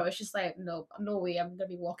comfortable because I was just like, no way, I'm gonna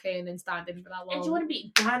be walking and standing for that long. And you want to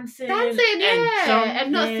be dancing,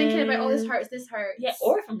 and not thinking about, oh, this hurts. Yeah,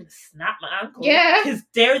 or if I'm gonna snap my ankle, because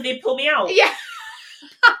dare they pull me out? Yeah,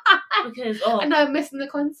 because and now I'm missing the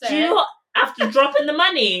concert. Do you know what? After dropping the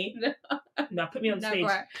money, no, put me on stage.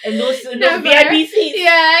 And those VIP seats.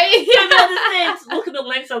 Yeah. Put me on the stage. Look at the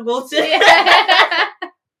lengths I'll go to. Yeah.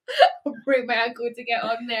 I'll break my ankle to get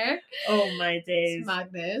on there. Oh my days. It's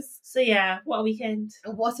madness. So yeah, what a weekend.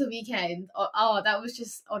 What a weekend. Oh, that was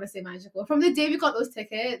just honestly magical. From the day we got those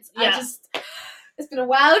tickets, it's been a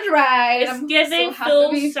wild ride. It's giving so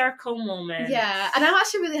full circle moment. Yeah, and I'm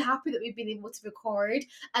actually really happy that we've been able to record,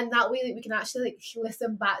 and that way that we can actually like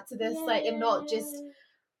listen back to this, like, and not just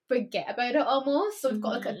forget about it almost. So we've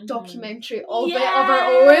got like a documentary of it of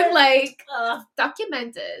our own, like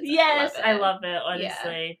documented. Yes, I love it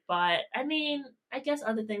honestly. Yeah. But I mean, I guess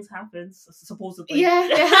other things happen, supposedly. Yeah,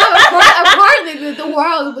 apparently the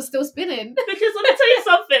world was still spinning. Because let me tell you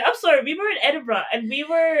something. I'm sorry, we were in Edinburgh, and we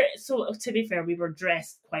were, so to be fair, we were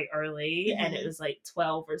dressed quite early, and it was like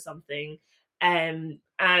 12 or something. And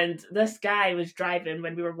this guy was driving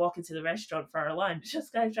when we were walking to the restaurant for our lunch. This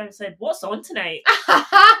guy driving said, "What's on tonight?"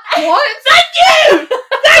 What? Thank you!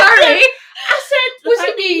 Sorry. I said,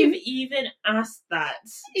 what do you mean? You even asked that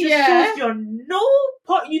just shows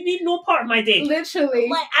you need no part of my day. Literally.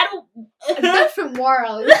 Like, I don't... Different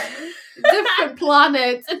worlds. Different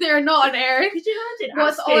planets. They're not on Earth. Could you imagine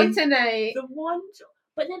what's on tonight? The one...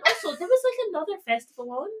 But then also, there was like another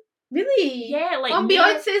festival on. Really? Yeah, like... On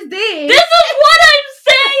Beyonce's day. This is what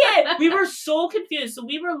I'm saying! We were so confused. So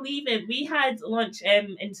we were leaving. We had lunch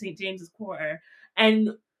in St. James's Quarter. And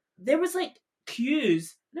there was like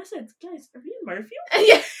queues. And I said, guys, are we in Murrayfield?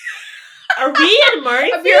 Yeah. Are we in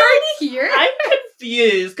Murrayfield? Are we already here? I'm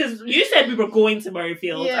confused. Because you said we were going to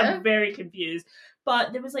Murrayfield. Yeah. I'm very confused.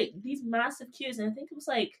 But there was like these massive queues. And I think it was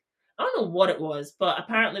like, I don't know what it was. But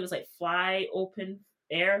apparently it was like Fly Open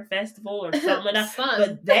Air Festival or something like that. Fun.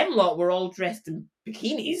 But them lot were all dressed in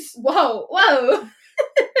bikinis. Whoa.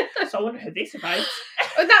 So I wonder how they survived.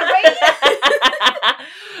 Was that right?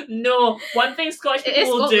 No. One thing Scottish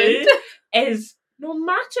people will do is, no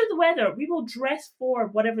matter the weather, we will dress for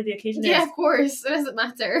whatever the occasion is. Yeah, of course. It doesn't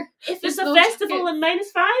matter. If there's a festival in -5,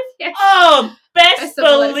 yes. Oh, best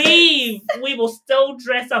believe we will still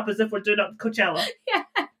dress up as if we're doing up Coachella. Yeah.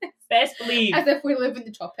 Best believe. As if we live in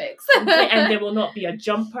the tropics. And there will not be a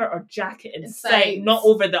jumper or jacket in sight. Not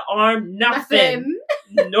over the arm, nothing.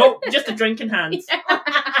 Nope, just a drink in hand. Yeah.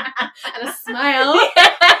 And a smile.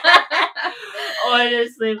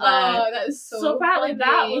 Honestly, man. Oh, that is so apparently funny.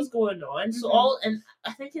 that was going on. Mm-hmm. So and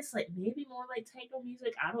I think it's like maybe more like techno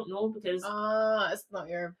music. I don't know because it's not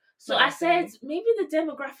your. So I said maybe the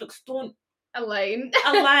demographics don't align,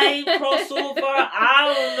 crossover.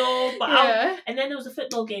 I don't know, but and then there was a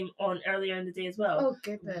football game on earlier in the day as well. Oh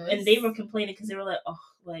goodness! And they were complaining because they were like, oh,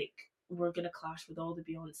 like we're gonna clash with all the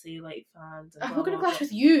Beyonce like fans. And I'm gonna clash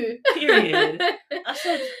with you. Period. I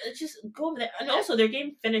said, just go over there. And also, their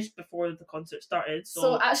game finished before the concert started.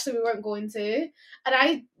 So actually, we weren't going to.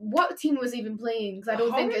 And what team was even playing? Because I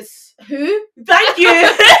don't think it's who. Thank you.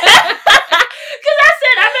 Because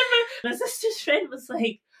I remember my sister's friend was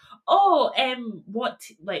like, "Oh, what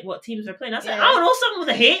teams are playing?" I said, "I don't know, something with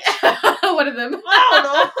a H." One of them. I don't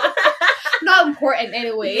know. Not important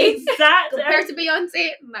anyway. Exactly. Compared to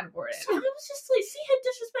Beyonce, not important. So it was just like, see how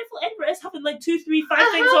disrespectful Edinburgh is, having like 2, 3,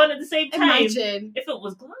 5 things on at the same time. Imagine. If it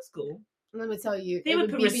was Glasgow. Let me tell you, they would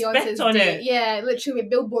put be respect Beyonce's on day. it. Yeah, literally with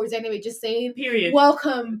billboards anyway, just saying, period.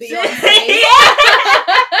 Welcome, Beyonce.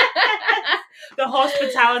 The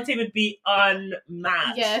hospitality would be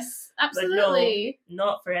unmatched. Yes, absolutely. But no,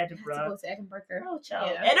 not for Edinburgh. To go to Edinburgh. Oh,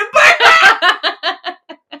 child. Yeah. Edinburgh!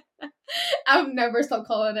 I've never stopped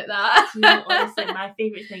calling it that. You know, honestly, my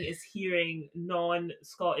favourite thing is hearing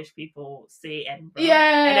non-Scottish people say Edinburgh.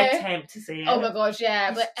 Yeah. And attempt to say it. Oh my gosh, yeah.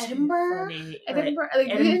 It's but Edinburgh? funny. Edinburgh?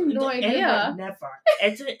 Like, we had no idea. Never.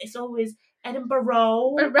 It's always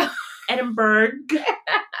Edinburgh. Edinburgh.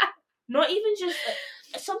 Not even just...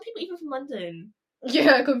 some people even from London.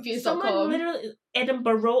 Yeah, confused. Someone literally...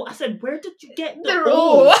 Edinburgh. I said, where did you get the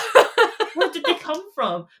row? Where did they come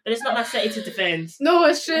from? But it's not my city to defend. No,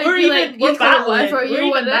 it's true. We're battling. We're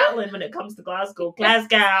even battling when it comes to Glasgow.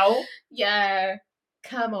 Glasgow. Yeah.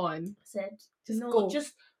 Come on. I said, just no, go.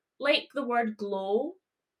 just like the word glow.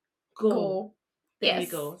 Go. There you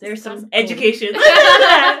go. There's some education.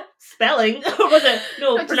 Spelling. Or was it?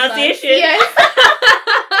 No, pronunciation. Yes.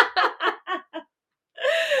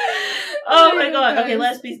 Oh my god. Okay,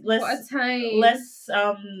 let's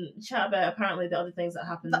chat about apparently the other things that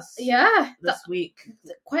happened this week.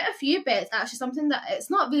 Quite a few bits actually. Something that it's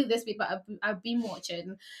not really this week, but I've been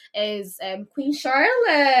watching is Queen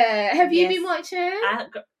Charlotte. Have you been watching?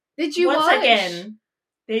 Did you once watch? Again?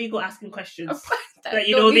 There you go, asking questions that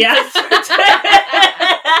you don't know the answer to.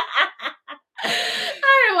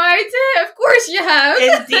 Of course you have.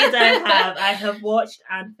 Indeed I have. I have watched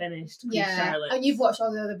and finished Queen Charlotte. And you've watched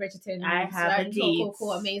all the other Bridgerton. I have indeed.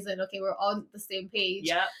 Cool, amazing. Okay, we're on the same page.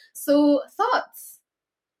 Yep. So, thoughts?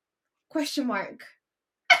 Question mark.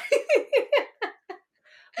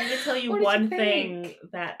 I'm going to tell you one thing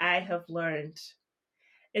that I have learned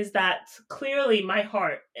is that clearly my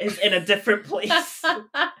heart is in a different place.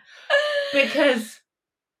 Because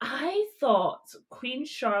I thought Queen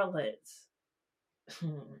Charlotte...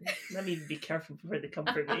 Let me be careful before they come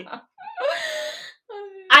for me.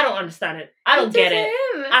 I don't understand it. I don't get it.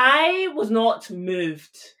 I was not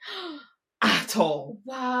moved at all.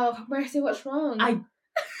 Wow, Mercy, what's wrong?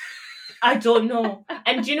 I don't know.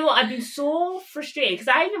 And do you know what? I've been so frustrated because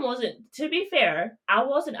I even wasn't, to be fair, I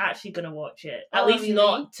wasn't actually going to watch it. At least really?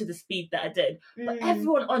 Not to the speed that I did. But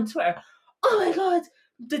everyone on Twitter, oh my god,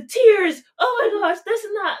 the tears, oh my gosh, this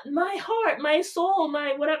and that, my heart, my soul,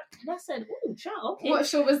 my whatever. And I said, oh, child, okay. What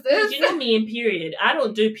show was this? You know me in period. I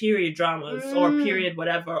don't do period dramas or period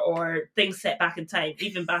whatever or things set back in time.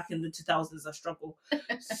 Even back in the 2000s, I struggle.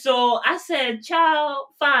 So I said, child,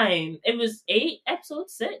 fine. It was 8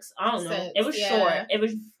 episodes, 6. I don't know. It was short. It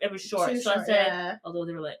was short. So I said, although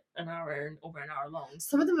they were like over an hour long.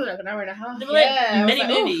 Some of them were like an hour and a half. They were like mini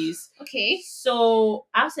movies. Okay. So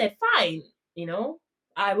I said, fine. You know,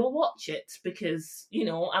 I will watch it because, you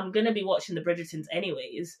know, I'm going to be watching the Bridgertons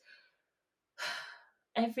anyways.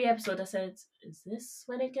 Every episode I said, is this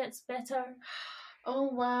when it gets better? Oh,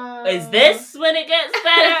 wow. Is this when it gets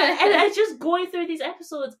better? And I just going through these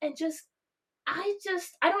episodes and I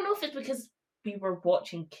don't know if it's because we were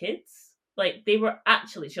watching kids. Like, they were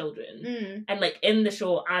actually children. And, like, in the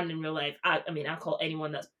show and in real life, I mean, I call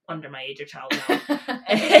anyone that's under my age a child now.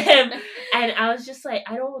 And I was just like,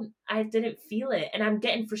 I didn't feel it. And I'm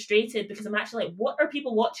getting frustrated because I'm actually like, what are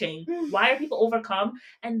people watching? Why are people overcome?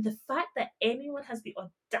 And the fact that anyone has the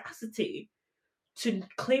audacity to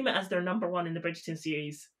claim it as their number one in the Bridgerton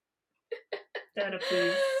series. Dana,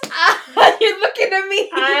 please. You're looking at me.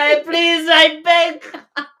 I beg.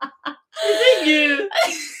 Is it you?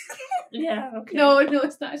 Yeah, okay. No,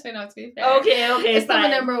 it's not actually not, to be fair. Okay, it's fine. not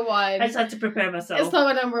my number one. I just had to prepare myself. It's not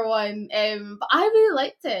my number one. But I really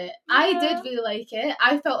liked it. Yeah. I did really like it.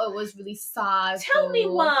 I felt it was really sad. Tell me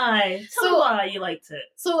why. Tell me why you liked it.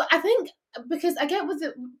 So I think because I get with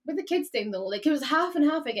the kids thing though, like it was half and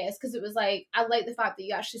half, I guess, because it was like I like the fact that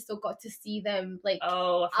you actually still got to see them like.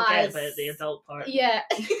 Oh, I forget about the adult part. Yeah.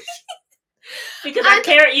 Because I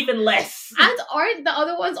care even less. And aren't the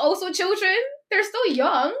other ones also children? They're still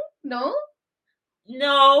young, no?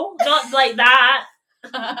 No, not like that.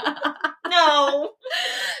 No.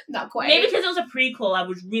 Not quite. Maybe because it was a prequel, I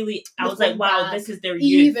was like, wow, this is their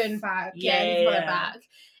youth. Even back. Yeah, even further back.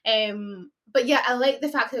 But yeah, I like the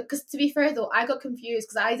fact that, because to be fair though, I got confused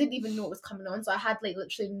because I didn't even know it was coming on, so I had like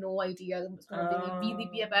literally no idea what it was going to really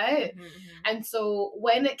be about. Mm-hmm. And so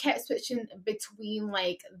when it kept switching between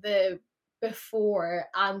like the before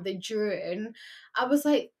and the during, I was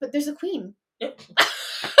like, but there's a queen. I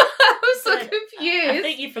was so confused. I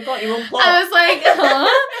think you forgot your own plot. I was like, huh?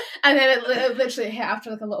 And then it literally hit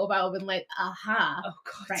after like a little while, been like, aha. Oh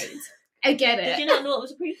god. Right. I get it. Did you not know it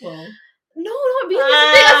was a prequel? No, not really.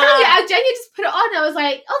 I genuinely just put it on. I was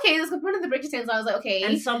like, okay, this is one of the Bridgertons. I was like, okay.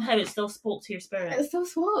 And somehow it still spoke to your spirit. It still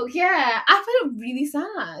spoke, yeah. I found it really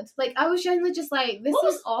sad. Like, I was genuinely just like, this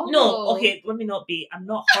is awful. No, okay, let me not be. I'm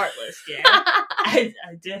not heartless, yeah. I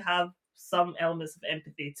do have some elements of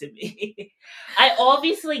empathy to me. I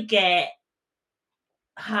obviously get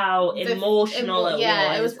how emotional it was.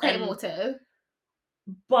 Yeah, it was quite emotive.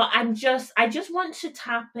 But I just want to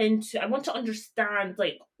tap into, I want to understand,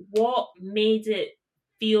 like, what made it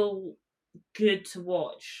feel good to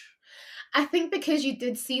watch. I think because you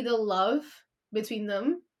did see the love between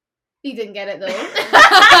them. You didn't get it, though.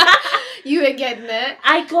 You ain't getting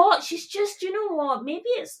it. She's just, you know what, maybe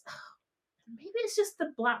it's just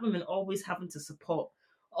the black women always having to support.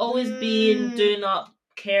 Always being doing-up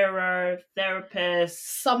carer,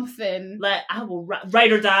 therapist. Something. Like, I will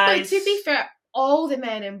ride or die. But to be fair, all the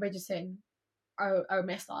men in Bridgerton are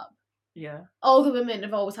messed up. Yeah. All the women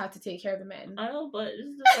have always had to take care of the men. I know, but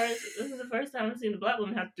this is the first time I've seen the black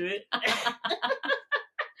women have to do it.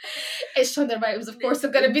 It's Shonda Rhimes, of course,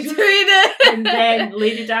 I'm going to be doing it. And then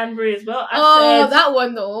Lady Danbury as well. That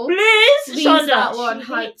one though. Please, Shonda. That one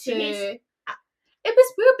had to. It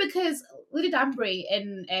was weird because Lady Danbury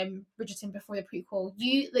in Bridgerton before the prequel,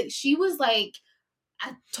 she was like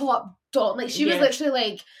a top dog. Like she was literally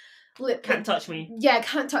like, can't touch me. Yeah,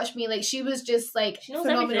 can't touch me. Like she was just like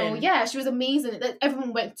phenomenal. Everything. Yeah, she was amazing. Like,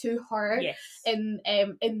 everyone went to her in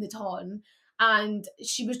the town, and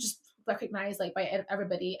she was just recognized like by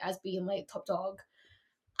everybody as being like top dog.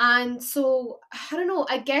 And so I don't know.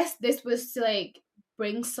 I guess this was to like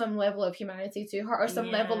bring some level of humanity to her, or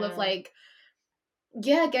some level of like.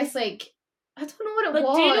 Yeah, I guess like I don't know what it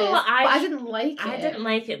was. Do you know what but I didn't like it. I didn't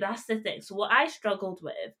like it. That's the thing. So what I struggled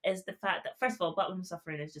with is the fact that, first of all, black women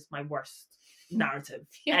suffering is just my worst narrative,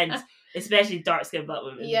 and especially dark skinned black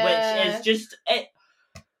women, which is just it.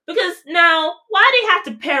 Because now, why do you have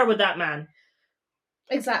to pair with that man?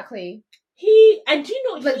 Exactly. And do you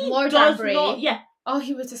know like he Lord does Danbury? Not, yeah. Oh,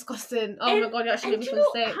 he was disgusting. Oh my god, you actually made me feel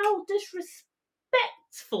sick. How disrespectful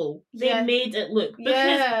they made it look,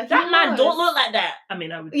 because that man don't look like that. I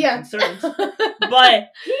mean, I would be concerned, but he don't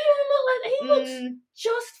look like that. He looks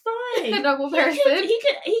just fine. A normal person.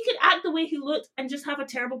 He could act the way he looked and just have a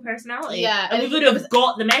terrible personality. Yeah, and we would have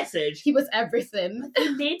got the message. He was everything. But they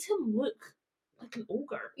made him look like an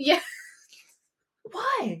ogre. Yeah.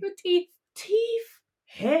 Why? With teeth,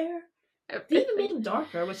 hair. They even made him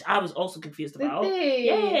darker, which I was also confused about. Did they?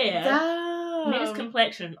 Yeah. Damn. Made his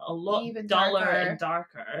complexion a lot even duller and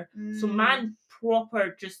darker. So man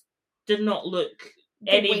proper just did not look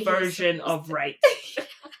any version of right.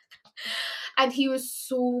 And he was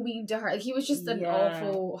so mean to her. Like, he was just an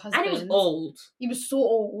awful husband. And he was old. He was so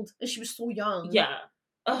old. And she was so young. Yeah.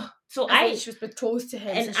 So she was betrothed to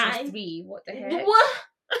him since she was 3. What the heck? What?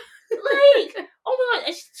 Like, oh my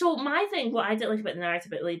god. So my thing, what I didn't like about the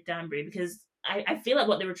narrative about Lady Danbury, because I feel like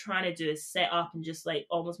what they were trying to do is set up and just like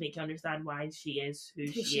almost make you understand why she is who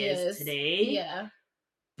she is today. Yeah.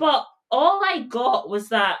 But all I got was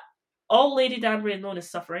that all Lady Danbury had known is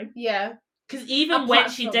suffering. Yeah. Because even when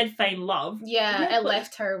she did find love. Yeah, it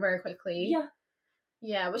left her very quickly. Yeah.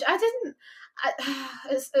 Yeah, which I didn't.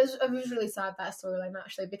 It was really sad, that storyline,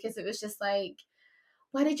 actually, because it was just like,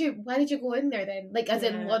 why did you go in there then? Like, as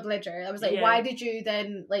in Lord Ledger. I was like, why did you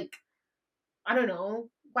then, like, I don't know,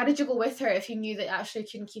 why did you go with her if you knew that actually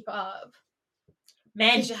couldn't keep it up?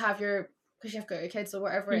 Men. Because you've got your kids or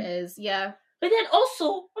whatever it is. Yeah. But then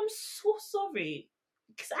also, I'm so sorry,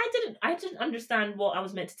 because I didn't understand what I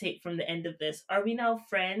was meant to take from the end of this. Are we now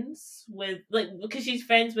friends with, like, because she's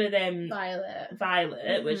friends with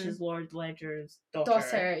Violet, which is Lord Ledger's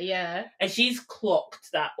daughter. Yeah. And she's clocked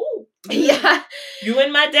that, yeah, you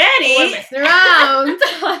and my daddy we're messing around.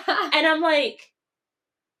 And I'm like,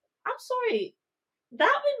 I'm sorry,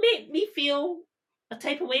 that would make me feel a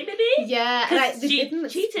type of way, maybe. Yeah, because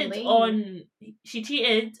she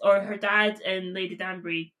cheated, or her dad and Lady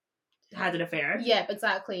Danbury had an affair. Yeah,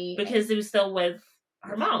 exactly. Because they were still with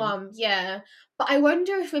her mum. Yeah. But I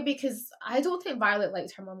wonder if maybe because I don't think Violet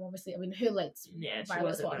liked her mum, obviously. I mean, who likes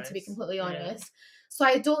Violet's one, to be completely honest? So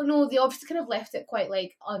I don't know. They obviously kind of left it quite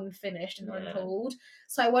like unfinished and untold.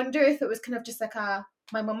 So I wonder if it was kind of just like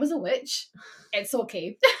my mum was a witch. It's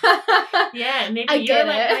okay. Yeah, maybe you're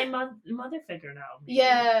like my mother figure now. Maybe.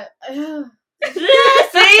 Yeah.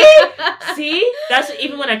 See? That's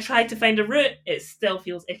even when I tried to find a root, it still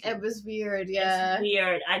feels icky. It was weird, yeah. It's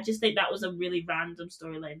weird. I just think that was a really random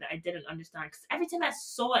storyline that I didn't understand. Because every time I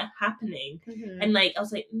saw it happening, and like, I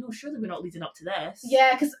was like, no, surely we're not leading up to this.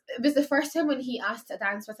 Yeah, because it was the first time when he asked to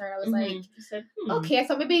dance with her, I was like, said, okay, I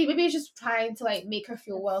thought maybe he's just trying to like make her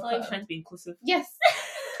feel welcome. I thought he was trying to be inclusive. Yes.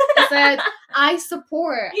 I said, I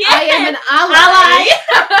support. Yeah. I am an ally.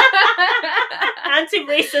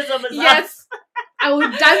 Anti-racism is yes. I will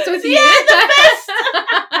dance with you. Yeah, the best.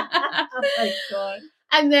 Oh my god.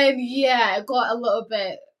 And then it got a little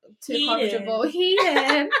bit too comfortable.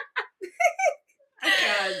 Heated. I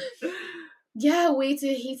can't. Yeah, way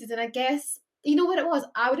too heated. And I guess you know what it was?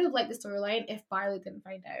 I would have liked the storyline if Violet didn't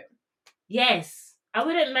find out. Yes. I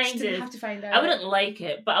wouldn't mind she didn't have to find out. I wouldn't like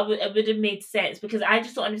it, but it would have made sense because I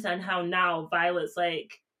just don't understand how now Violet's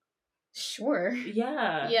like sure.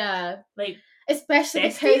 Yeah. Yeah. Like especially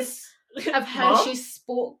because of how she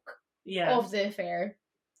spoke of the affair.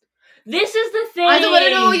 This is the thing. I don't want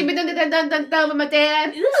to know. You've been done with my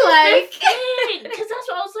dad. This is the thing. Because that's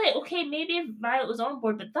what I was like. Okay, maybe if Violet was on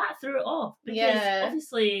board, but that threw it off because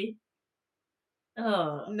obviously.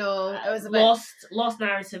 Oh no! It was a lost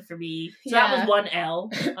narrative for me. So that was one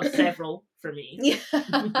L of several for me. Yeah.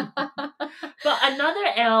 But another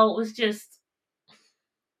L was just.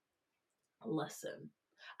 Listen,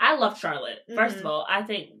 I love Charlotte. First of all, I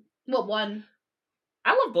think. What one?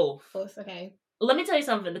 I love both. Both, okay. Let me tell you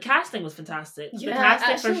something. The casting was fantastic. Yeah, the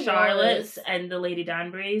casting for Charlotte's and the Lady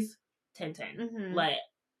Danbury's, 10/10. Like,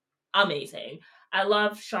 amazing. I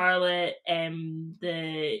love Charlotte,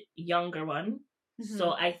 the younger one.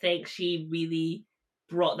 So I think she really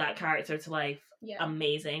brought that character to life. Yeah.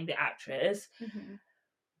 Amazing, the actress.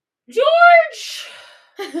 George!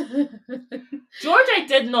 George I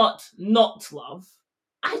did not love.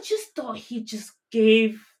 I just thought he just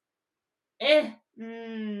gave...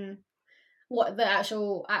 What, the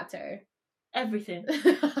actual actor? Everything.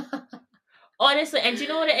 Honestly, and do you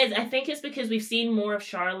know what it is? I think it's because we've seen more of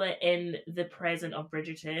Charlotte in the present of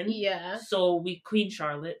Bridgerton. Yeah. So Queen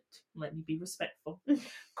Charlotte, let me be respectful.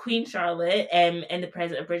 Queen Charlotte in the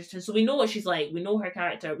present of Bridgerton. So we know what she's like. We know her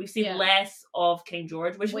character. We've seen less of King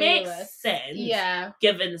George, which makes sense. Yeah.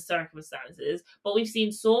 Given the circumstances. But we've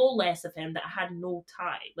seen so less of him that I had no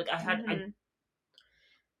tie. Like I kind of didn't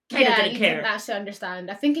care. Didn't actually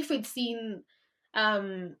understand. I think if we'd seen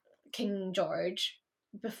King George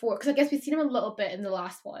before, because I guess we've seen him a little bit in the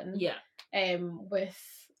last one. Yeah. With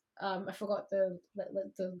I forgot the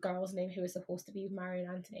girl's name who was supposed to be marrying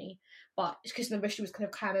Anthony, but because remember she was kind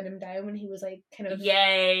of calming him down when he was like kind of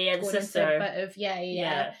the sister. A bit of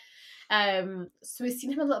so we've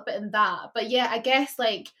seen him a little bit in that, but I guess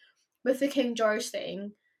like with the King George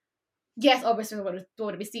thing. Yes, obviously we don't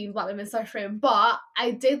want to be seeing black women suffering, but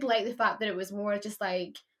I did like the fact that it was more just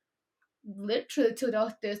like literally till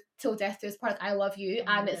death do us part. I love you,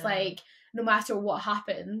 and it's like no matter what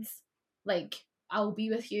happens, like I'll be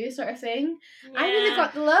with you, sort of thing. Yeah. I really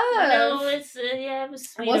got the love. No, it's it was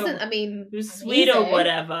sweet. It was sweet or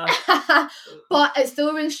whatever. But it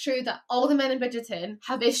still rings true that all the men in Bridgerton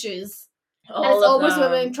have issues. And it's always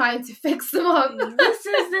women trying to fix them up. This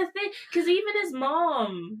is the thing, because even his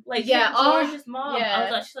mom, like George's mom, I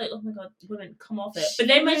was actually like, oh my god, women, come off it. But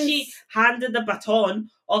then when she handed the baton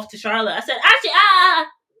off to Charlotte, I said, actually,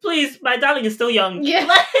 please, my darling is still young.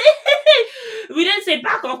 Yeah. We didn't say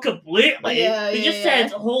back off completely. We just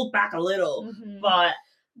said hold back a little.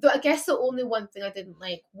 But I guess the only one thing I didn't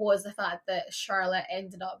like was the fact that Charlotte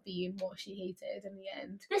ended up being what she hated in the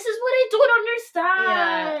end. This is what I don't understand.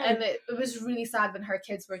 Yeah, and it was really sad when her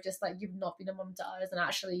kids were just like, you've not been a mum to us, and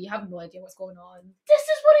actually you have no idea what's going on. This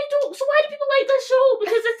is what I don't... So why do people like this show?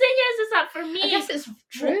 Because the thing is that for me... I guess it's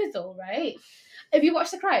true though, right? Have you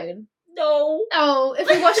watched The Crown? No. Oh, if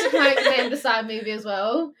you watch The Crown, you might understand maybe as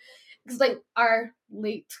well. Because like our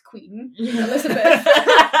late Queen, Elizabeth...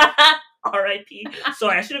 R.I.P.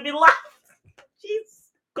 Sorry, I shouldn't be laughing.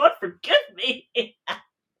 Jeez, God forgive me.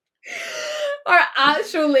 Our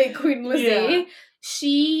actual late Queen Lizzie,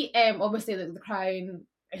 she obviously like The Crown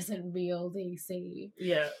isn't real, they say.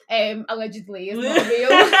 Yeah. Allegedly is not real.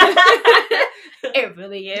 It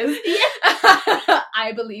really is. Yeah.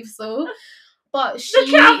 I believe so. But she...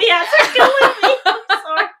 The caveats are killing me. I'm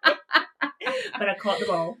sorry. But I caught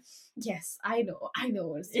them all. Yes, I know.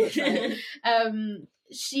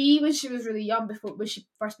 She, when she was really young, when she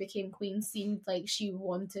first became queen, seemed like she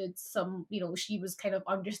wanted some, she was kind of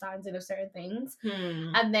understanding of certain things.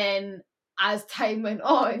 And then as time went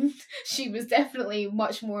on, she was definitely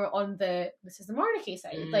much more on this is the monarchy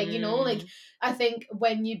side. I think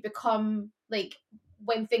when you become,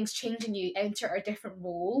 when things change and you enter a different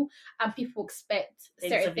role and people expect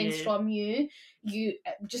certain things from you, you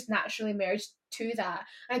just naturally merge to that.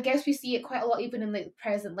 And I guess we see it quite a lot even in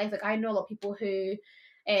present life. I know a lot of people who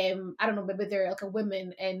I don't know, maybe they're a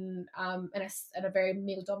woman in a very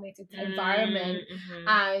male dominated environment,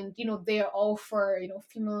 and they're all for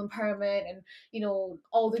female empowerment and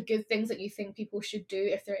all the good things that you think people should do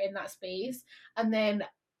if they're in that space, and then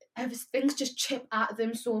things just chip at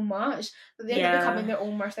them so much that they end up becoming their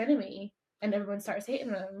own worst enemy. And everyone starts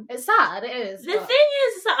hating them. It's sad, it is. The thing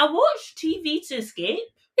is that I watch TV to escape.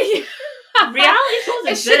 Reality shows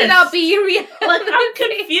exist. It should not be real. I'm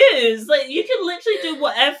confused. You can literally do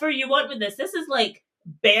whatever you want with this. This is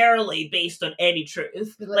barely based on any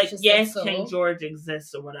truth. Yes, so. King George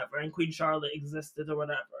exists or whatever, and Queen Charlotte existed or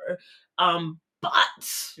whatever. But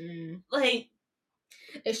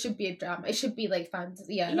it should be a drama. It should be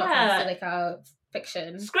fantasy. Yeah, not fantasy, a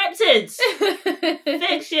fiction. Scripted.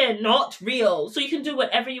 Fiction, not real. So you can do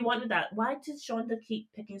whatever you want with that. Why does Shonda keep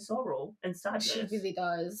picking sorrow and sadness? She really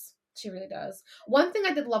does. She really does. One thing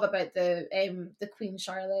I did love about the Queen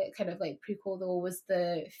Charlotte kind of prequel though was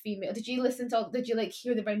the female. Did you hear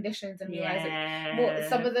the renditions and realize that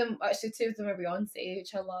some of them, actually 2 of them are Beyonce,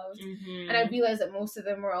 which I loved, and I realized that most of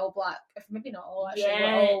them were all black. If maybe not all, actually,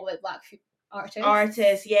 were all black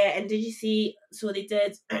artists, and did you see, so they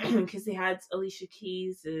did because they had Alicia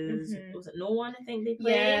Keys was it No One, I think they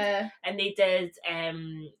played, and they did a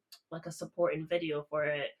supporting video for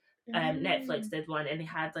it. Netflix did one, and they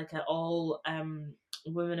had an all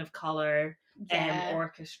women of color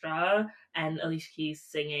orchestra, and Alicia Keys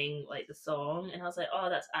singing the song, and I was like, oh,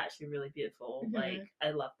 that's actually really beautiful.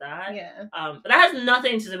 I love that. But that has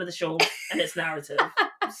nothing to do with the show and its narrative.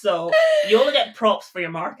 So you only get props for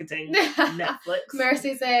your marketing, Netflix.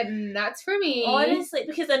 Mercy said, "That's for me." Honestly,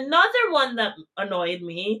 because another one that annoyed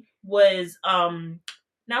me was now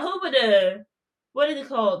who would what do they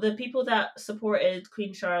call the people that supported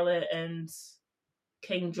Queen Charlotte and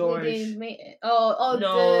King George? Reynolds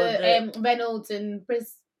and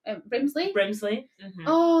Brimsley. Brimsley. Mm-hmm.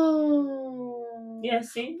 Oh. Yeah.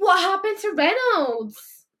 See, what happened to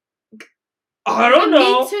Reynolds? I don't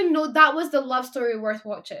know. Need to know. That was the love story worth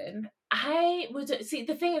watching. I would see.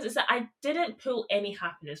 The thing is that I didn't pull any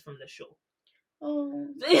happiness from the show. Oh.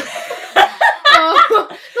 Oh,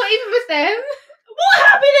 not even with them. What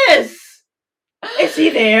happiness? Is he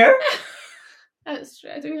there? That's true.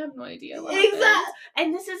 I do have no idea. Exactly.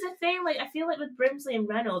 And this is the thing. I feel with Brimsley and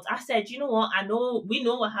Reynolds, I said, you know what? We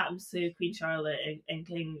know what happens to Queen Charlotte and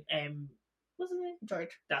King. What's his name?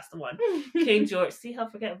 George. That's the one. King George. See how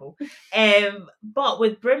forgettable. But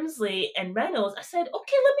with Brimsley and Reynolds, I said,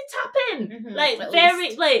 okay, let me tap in. Mm-hmm.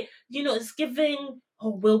 It's giving.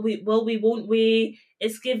 Oh, will we? Won't we?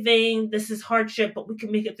 It's giving. This is hardship, but we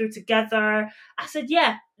can make it through together. I said,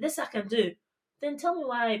 yeah, this I can do. Then tell me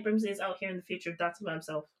why Brimsley is out here in the future dancing by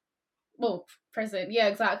himself. Well, present, yeah,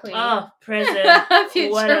 exactly. Oh, present,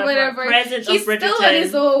 future, whatever. Present He's of Bridgerton. Still on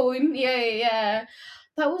his own. Yeah.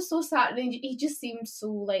 That was so sad. And he just seemed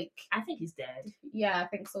so I think he's dead. Yeah, I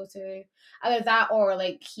think so too. Either that or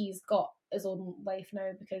he's got his own life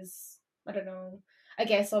now because I don't know. I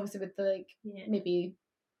guess obviously with maybe.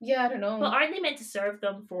 Yeah, I don't know. But aren't they meant to serve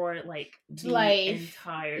them for the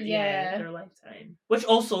entire their lifetime? Which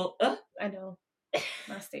also, I know,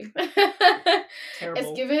 nasty, terrible.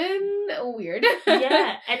 It's given weird.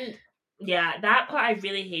 Yeah, and that part I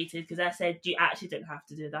really hated because I said you actually didn't have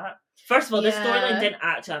to do that. First of all, this storyline didn't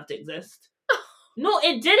actually have to exist. No,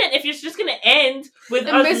 it didn't. If you're just gonna end with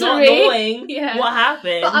us misery. Not knowing what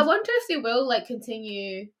happened, but I wonder if they will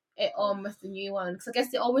continue it on with the new one because I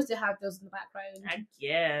guess they always do have those in the background. I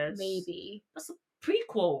guess maybe that's a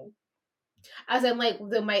prequel, as in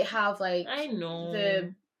they might have I know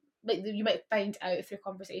you might find out through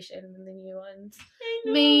conversation in the new ones.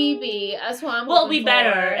 Maybe that's what I'm. Well, it'll be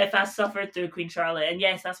better if I suffered through Queen Charlotte, and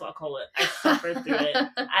yes, that's what I call it. I suffered through it.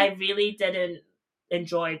 I really didn't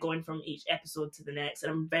enjoy going from each episode to the next,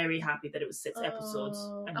 and I'm very happy that it was 6 episodes,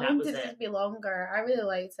 and that was it. I wanted it to be longer. I really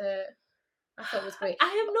liked it. I thought it was great. I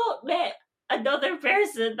have not met another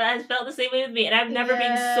person that has felt the same way with me, and I've never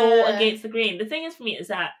been so against the grain. The thing is for me is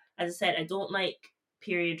that, as I said, I don't like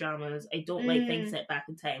period dramas. I don't like things set back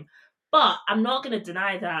in time. But I'm not going to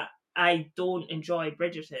deny that I don't enjoy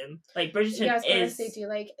Bridgerton. Like, Bridgerton I was gonna is... say,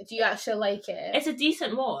 do you actually like it? It's a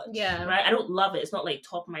decent watch. Yeah. Right? I don't love it. It's not, like,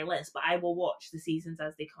 top of my list, but I will watch the seasons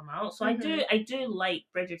as they come out. So I do like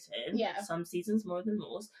Bridgerton. Yeah. Some seasons more than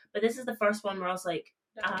most. But this is the first one where I was like,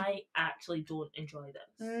 I actually don't enjoy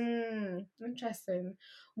this. Interesting.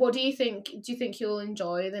 What do you think? Do you think you'll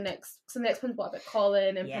enjoy the next? So the next one's what about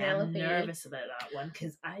Colin and Penelope? I'm nervous about that one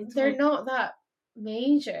because they're not that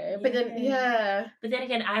major. But then But then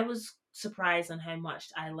again, I was surprised on how much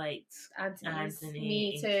I liked Anthony.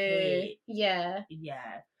 Me too. Kate. Yeah.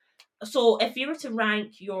 So if you were to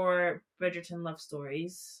rank your Bridgerton love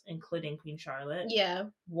stories, including Queen Charlotte,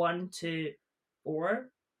 1 to 4,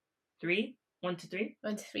 3. 1 to 3?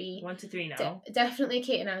 1 to 3. 1 to 3 now. Definitely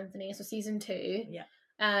Kate and Anthony, so season 2. Yeah.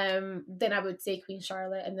 Then I would say Queen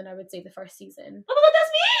Charlotte, and then I would say the first season. Oh my god,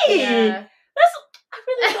 that's me! Yeah. I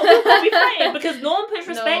really don't know what we fighting because no one puts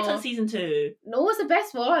respect on season 2. No, it's the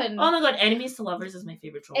best one. Oh my god, Enemies to Lovers is my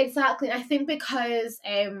favourite trope. Exactly. I think because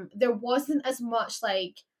there wasn't as much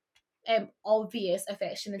like obvious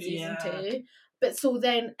affection in season 2. But so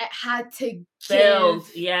then it had to build,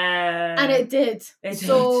 and it did.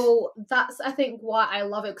 So that's, I think, why I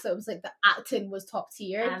love it, because it was like the acting was top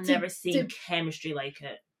tier. I've never seen chemistry like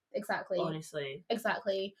it. Exactly. Honestly.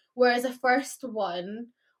 Exactly. Whereas the first one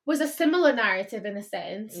was a similar narrative in a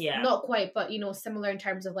sense. Yeah. Not quite, but, similar in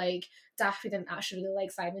terms of, like, Daphne didn't actually really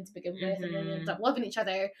like Simon to begin with, and then they ended up loving each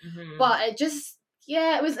other. But it just...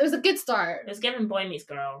 Yeah, it was a good start. It was giving Boy Meets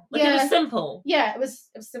Girl. Like, it was simple. Yeah, it was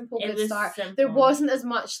simple, good start. Simple. There wasn't as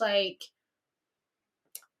much, like,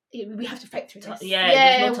 we have to fight through this.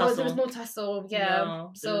 There was no tussle. Yeah.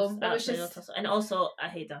 No, so it was just... no tussle. And also, I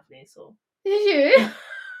hate Daphne, so... Did you?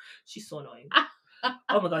 She's so annoying.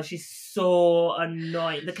 Oh my god, she's so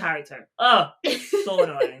annoying. The character. Oh, so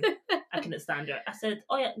annoying. I couldn't stand her. I said,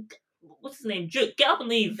 oh yeah... What's his name? Duke, get up and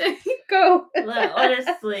leave. Go. Like,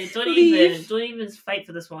 honestly, don't even fight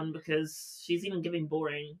for this one because she's even giving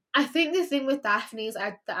boring. I think the thing with Daphne is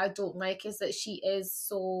that I don't like is that she is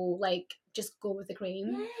so like just go with the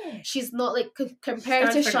grain. Yeah. She's not like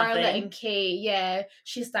compared to Charlotte and Kate. Yeah,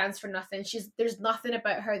 she stands for nothing. There's nothing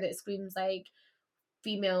about her that screams like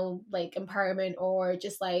female like empowerment or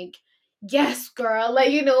just like. Yes, girl. Like,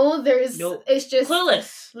 it's just...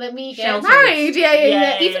 Clueless. Let me get married.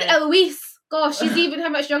 Yeah. Even Eloise. Gosh, she's even how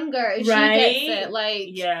much younger. And right? She gets it. Like...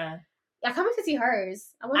 Yeah. I can't wait to see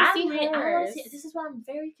hers. I want to see hers. This is why I'm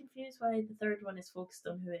very confused why the third one is focused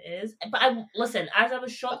on who it is. But listen, as I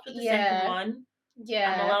was shocked with the second one,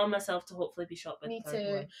 I'm allowing myself to hopefully be shocked with the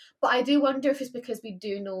third one. But I do wonder if it's because we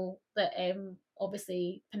do know that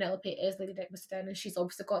obviously Penelope is Lady Dickstein and she's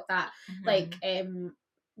obviously got that like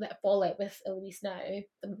that fallout with Eloise now.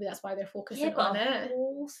 Maybe that's why they're focusing on it.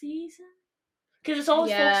 Whole season, because it's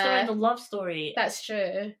always focused around the love story. That's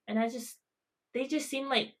true. And they just seem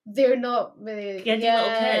like they're not really little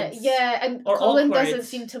kids. Yeah, and Colin doesn't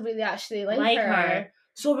seem to really actually like her.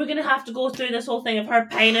 So we're gonna have to go through this whole thing of her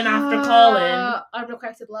pining after Colin.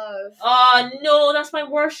 Unrequited love. Oh no, that's my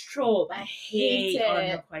worst trope. I hate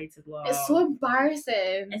unrequited love. It's so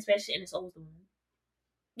embarrassing. Especially, and it's always the woman.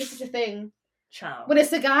 This is the thing. Child. When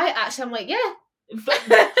it's the guy, actually, I'm like, yeah.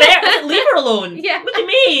 Leave her alone. Yeah. What do you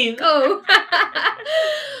mean? Go.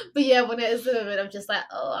 But yeah, when it is the woman, I'm just like,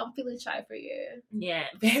 oh, I'm feeling shy for you. Yeah,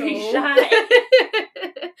 very shy.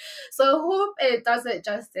 So I hope it does it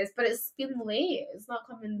justice, but it's been late. It's not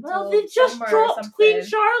coming. Well, they just dropped Queen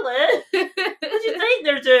Charlotte. What do you think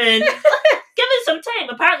they're doing? Give it some time.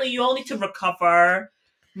 Apparently, you all need to recover.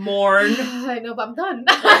 Mourn. I know, but I'm done.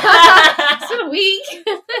 It's been a week.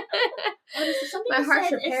 My heart's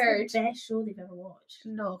repaired. It's the best show they've ever watched.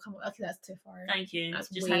 No, come on. Okay, that's too far. Thank you. That's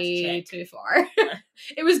just way too far.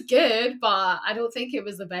 It was good, but I don't think it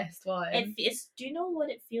was the best one. Do you know what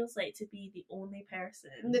it feels like to be the only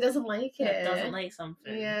person that doesn't like it? That doesn't like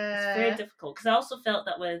something. Yeah. It's very difficult. Because I also felt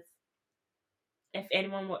that with, if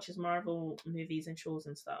anyone watches Marvel movies and shows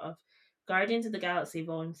and stuff, Guardians of the Galaxy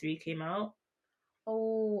Volume 3 came out.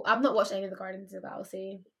 Oh, I've not watched any of the Guardians of the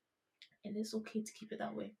Galaxy. And it's okay to keep it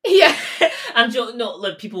that way. Yeah. I'm joking. No,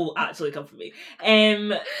 look, people actually come for me.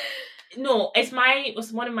 No, it's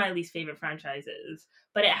one of my least favourite franchises.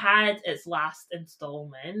 But it had its last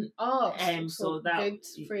installment. Oh, so that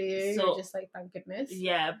good for you. So, you're just like, thank goodness.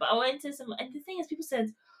 Yeah, but I went into and the thing is, people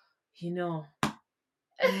said,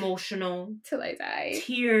 emotional. Till I die.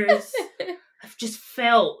 Tears. I've just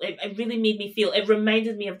felt it really made me feel. It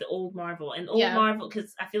reminded me of the old Marvel Marvel,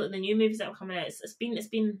 because I feel like the new movies that are coming out, it's been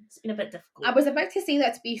a bit difficult. I was about to say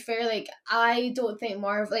that, to be fair, like I don't think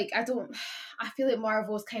Marvel, like I feel like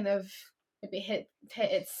Marvel's kind of maybe hit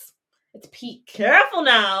its It's peak. Careful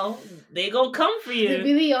now. They gonna come for you. They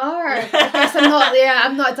really are. I guess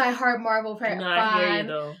I'm not a diehard Marvel fan. No, I hear you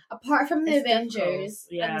though. Apart from the It's Avengers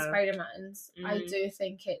difficult. and the Spider-Mans, I do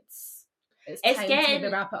think it's time to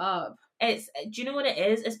wrap it up. Do you know what it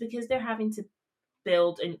is? It's because they're having to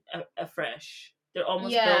build afresh. They're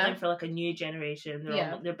almost building for like a new generation.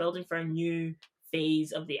 They're building for a new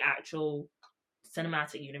phase of the actual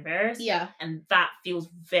cinematic universe. Yeah. And that feels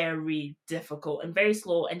very difficult and very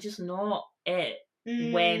slow and just not it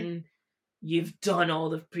when you've done all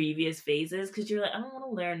the previous phases, because you're like, I don't want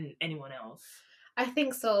to learn anyone else. I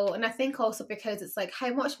think so. And I think also because it's like, how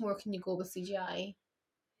much more can you go with CGI?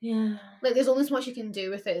 Yeah. Like, there's only so much you can do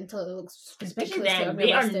with it until it looks especially then,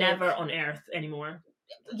 we are never on Earth anymore.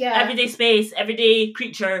 Yeah. Everyday space, everyday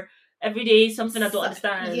creature, everyday something I don't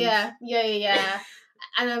understand. Yeah.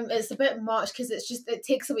 And it's a bit much because it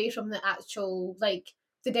takes away from the actual, like,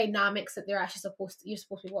 the dynamics that you're supposed to be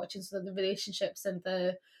watching. So the relationships and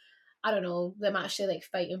the, I don't know, them actually like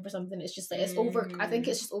fighting for something. It's just like, it's over, I think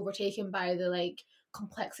it's just overtaken by the like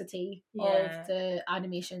complexity of the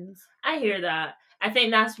animations. I hear that. I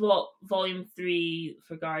think that's what Volume 3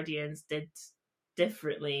 for Guardians did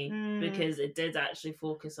differently, because it did actually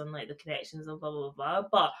focus on like the connections and blah blah blah.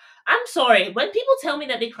 But I'm sorry, when people tell me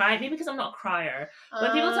that they cry, maybe because I'm not a crier,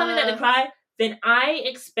 when people tell me that they cry, then I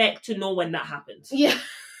expect to know when that happened. Yeah.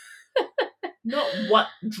 Not what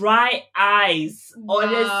dry eyes,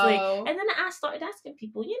 honestly. Wow. And then I started asking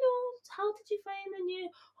people, how did you find the new?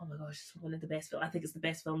 Oh my gosh, it's one of the best films. I think it's the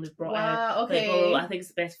best film they've brought out. Okay. Like, I think it's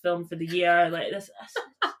the best film for the year. Like this.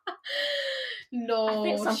 No, I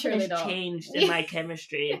think something has not. changed in my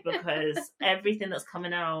chemistry, because everything that's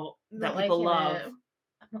coming out that people love,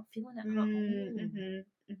 I'm not feeling it.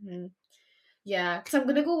 Yeah, because I'm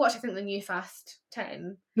gonna go watch, I think, the new Fast 10,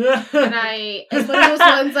 and it's one of those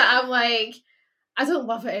ones that I'm like, I don't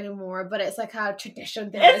love it anymore, but it's like a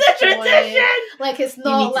tradition. It's a tradition! Like, it's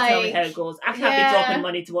not you need like... to tell me how it goes. I can't be dropping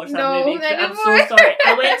money to watch that movie. Anymore. I'm so sorry.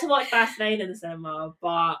 I went to watch Fast 9 in the cinema,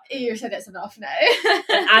 but... You said it's enough now.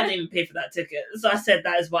 I didn't even pay for that ticket, so I said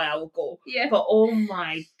that is why I will go. Yeah. But oh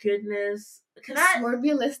my goodness. It's more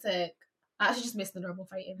realistic. I actually just miss the normal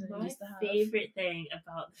fighting that I used to have. My favourite thing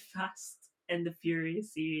about the Fast and the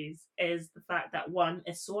Furious series is the fact that, one,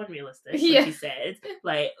 it's so unrealistic, like you said.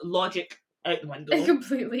 Like, logic out the window.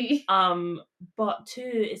 Completely. But two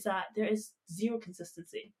is that there is zero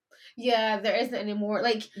consistency. Yeah, there isn't anymore.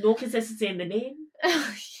 Like, no consistency in the name.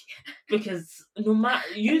 Because no matter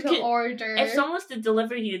order. If someone was to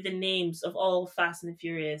deliver you the names of all Fast and the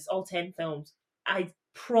Furious, all 10 films, I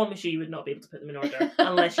promise you would not be able to put them in order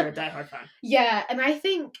unless you're a diehard fan. Yeah, and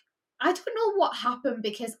I don't know what happened,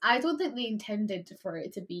 because I don't think they intended for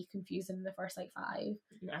it to be confusing in the first, like, 5.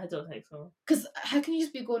 I don't think so. Because how can you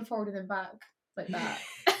just be going forward and then back like that?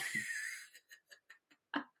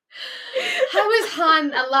 How is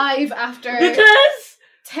Han alive after... Because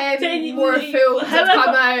 10 more films have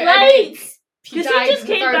come out, right? And he died just in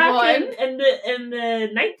the came third back one. in the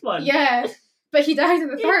 9th one. Yeah, but he died in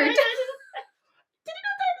the third. Did he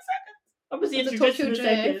not die in the second? Or was he introduced in the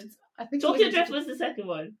second? I think Tokyo Drift was the second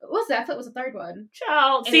one. Was it? I thought it was the third one.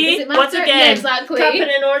 Child. See, once again, yeah, exactly. Can't put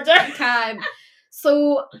in order. Can.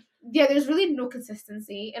 So, yeah, there's really no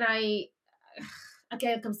consistency, and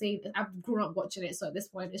again, I'm saying I've grown up watching it, so at this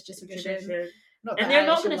point, it's just a tradition. And they're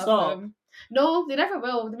not going to stop. Them. No, they never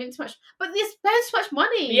will. They make too much, but they spend too much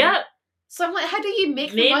money. Yeah. So I'm like, how do you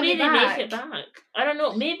make the money back? Maybe they make it back. I don't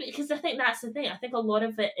know. Maybe, because I think that's the thing. I think a lot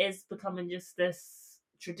of it is becoming just this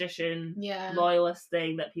tradition, loyalist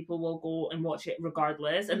thing that people will go and watch it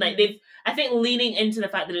regardless. And like I think leaning into the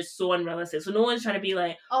fact that it's so unrealistic. So no one's trying to be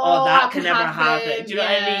like, oh that can never happen. Do you know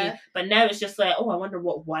what I mean? But now it's just like, oh, I wonder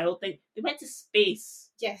what wild thing. They went to space.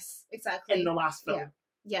 Yes, exactly. In the last film.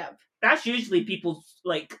 Yeah. That's usually people's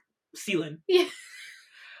like ceiling. Yeah.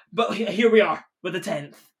 But here we are with the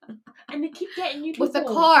 10th. And they keep getting new people. With the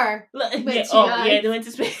car. They went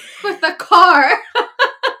to space. With the car.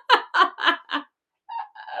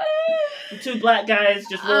 The 2 black guys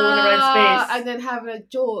just rolling around space. And then having a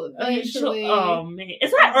jolt. Oh, man.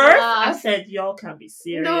 Is that Earth? I said, y'all can't be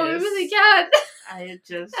serious. No, we really can't. I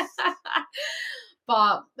just...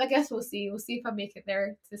 But I guess we'll see. We'll see if I make it there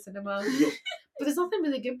to the cinema. But there's nothing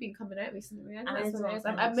really good being coming out recently.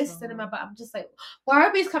 I miss cinema, but I'm just like,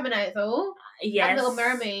 Barbie's coming out though. Yes. And Little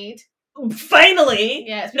Mermaid. Finally.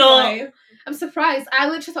 Yeah, it's been a while. I'm surprised. I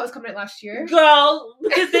literally thought it was coming out last year. Girl,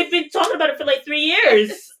 because they've been talking about it for like 3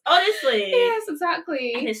 years. Honestly. Yes,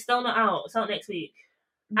 exactly. And it's still not out. It's out next week.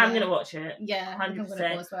 Yeah. I'm gonna watch it. Yeah, 100%. I think I'm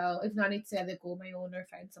gonna go as well. If not, I need to either go on my own or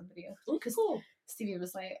find somebody else. Because cool. Stevie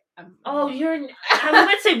was like, I was about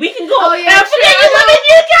to say we can go. Oh yeah, I forget you live in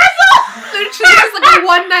Newcastle. Literally, it's like a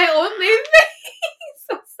one night only thing.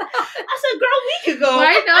 So sad. I said, girl, we could go.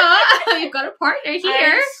 Why not? You've got a partner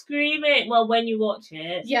here. I'm screaming. Well, when you watch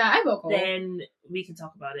it, Yeah, I will go. then we can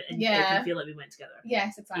talk about it and it can feel like we went together.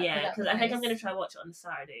 Yes, exactly. Yeah, because I think I'm going to try watch it on the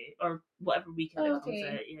Saturday or whatever weekend it comes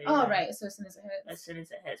out. Yeah, oh, right. So as soon as it hits. As soon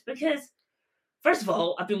as it hits. Because, first of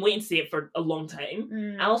all, I've been waiting to see it for a long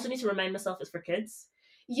time. I also need to remind myself it's for kids.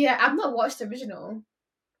 Yeah, I've not watched the original.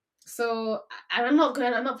 So, I'm not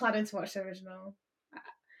planning to watch the original.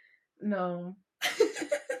 No.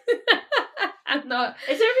 I'm not.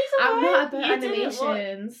 Is there a reason why? I'm not about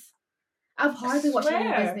animations. I've hardly watched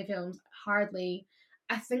any Disney films. Hardly.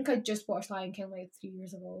 I think I just watched Lion King like 3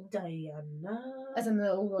 years ago. Diana. As in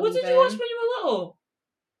the old one. What did you watch when you were little?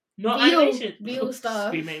 Not animation. Real stuff.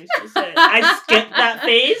 Screaming. I skipped that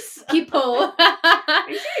phase. People. Are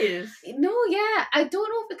you serious? No, yeah. I don't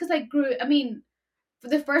know if because I grew. I mean, for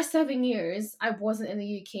the first 7 years, I wasn't in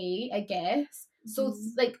the UK, I guess. So,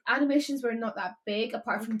 like, animations were not that big,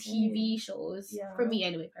 apart from TV shows. Yeah. For me,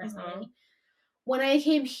 anyway, personally. When I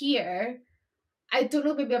came here, I don't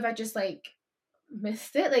know, maybe if I just, like,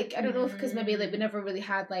 missed it. Like, I don't know if, because maybe, like, we never really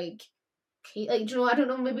had, like, I don't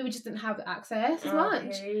know, maybe we just didn't have access as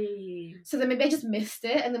much. So then maybe I just missed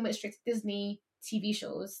it and then went straight to Disney TV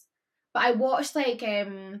shows. But I watched, like,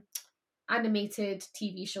 animated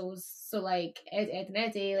TV shows, so like Ed, and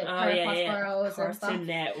Eddie, like Powerpuff Girls and stuff. Cartoon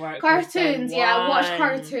Network. Cartoons, yeah. I watch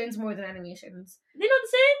cartoons more than animations. They're not the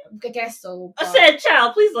same? I guess so. I said,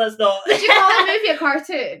 child, please let us know. Would you call a movie a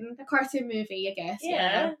cartoon? A cartoon movie, I guess.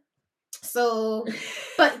 Yeah. So,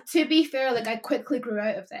 but to be fair, like I quickly grew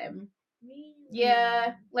out of them. Really?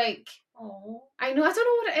 Yeah, like. Oh. I know. I don't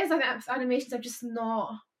know what it is. Like animations, I'm just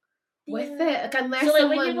not with it. Like unless so, like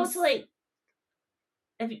when you go to like.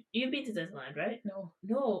 You've been to Disneyland, right?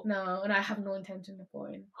 No, and I have no intention of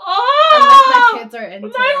going. Oh, unless my kids are into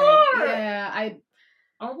my heart. It. Yeah, I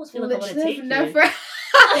almost feel like I want to take you.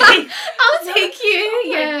 I'll take you.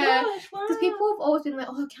 Yeah, because people have always been like,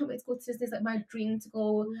 "Oh, I can't wait to go to Disney. It's like my dream to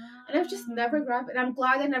go," and I've just never grabbed it. And I'm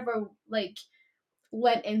glad I never like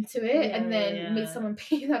went into it and then made someone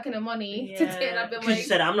pay that kind of money to take. And I've been like, you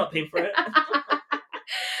said I'm not paying for it.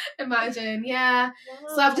 Imagine, yeah. Wow.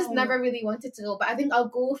 So I've just never really wanted to go, but I think I'll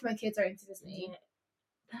go if my kids are into Disney. Yeah.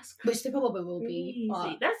 That's which they probably will be.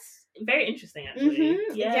 But... That's very interesting, actually.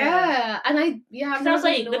 Yeah, and I was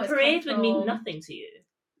like the parade would mean nothing to you.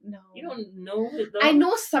 No, you don't know it though. I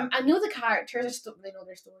know the characters. I just don't really know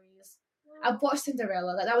their stories. I've watched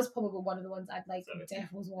Cinderella. Like that was probably one of the ones I'd like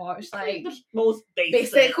definitely watch. Like the most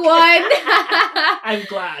basic one. I'm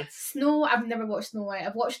glad. Snow. I've never watched Snow White.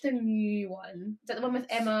 I've watched the new one. Is that the one with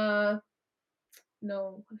Emma?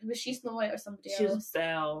 No, was she Snow White or somebody else? She was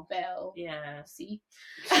Belle. Belle. Yeah. See.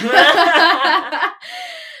 Have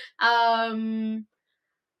I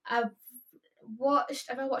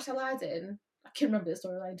watched Aladdin? I can't remember the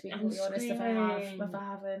storyline to be completely honest. If I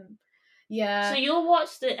haven't. Yeah. So you'll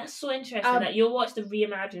watch that's so interesting that you'll watch the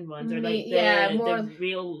reimagined ones or like the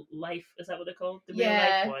real life, is that what they're called? The real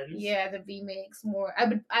life ones. Yeah, the remakes more. I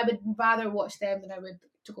would rather watch them than I would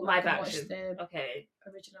to go live back and action. Watch the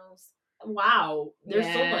originals. Wow. There's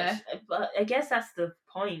so much, but I guess that's the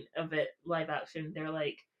point of it, live action. They're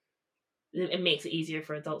like it makes it easier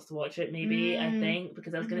for adults to watch it, maybe, I think,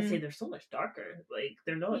 because I was going to say they're so much darker. Like,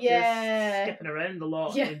 they're not just skipping around a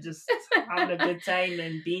lot and just having a good time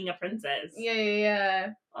and being a princess.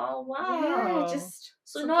 Yeah. Oh, wow. Yeah, just...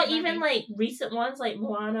 So not even, like, recent ones, like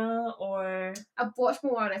Moana, or... I've watched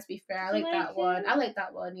Moana, to be fair. I like that one. I like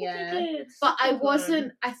that one, yeah. Okay, but I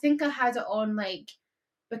wasn't... I think I had it on, like,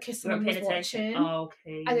 because someone was watching. Oh,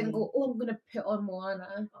 okay. I didn't go, I'm going to put on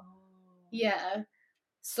Moana. Oh. Yeah.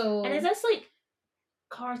 So, and is this like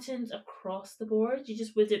cartoons across the board? You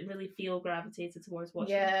just wouldn't really feel gravitated towards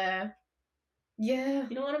watching. Yeah. You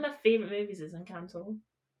know, one of my favourite movies is Encanto.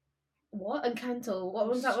 What? Encanto? What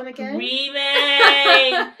was that one again? Screaming!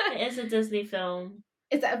 It is a Disney film.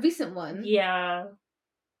 Is it a recent one? Yeah.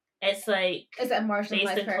 It's like is it a marginalized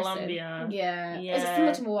based in person? Colombia. Yeah. Is it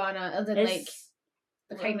similar to Moana? Other than like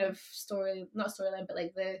the kind of story, not storyline, but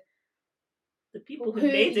like the people who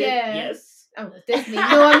made it. Yes. Oh, Disney.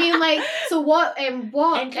 No, I mean like so. What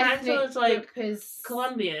Encanto is like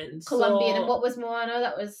Colombian. And what was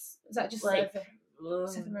Moana? Is that just like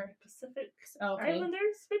South America, Pacific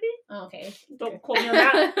Islanders, maybe? Oh, okay. Don't quote me on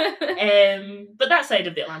that. But that side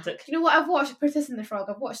of the Atlantic. You know what? I've watched Princess and the Frog.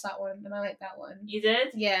 I've watched that one, and I like that one. You did?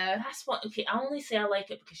 Yeah. That's what. Okay, I only say I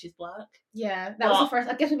like it because she's black. Yeah, that was the first.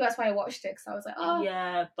 I guess maybe that's why I watched it, because I was like, oh.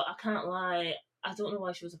 Yeah, but I can't lie. I don't know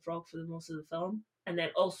why she was a frog for the most of the film, and then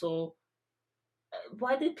also.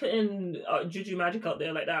 why they put in Juju Magic out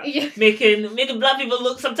there like that? Yeah. Making black people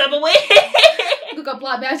look some type of way. We got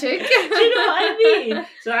black magic. Do you know what I mean?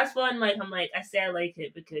 So that's one. Like I'm like, I say I like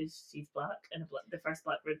it because she's black and the first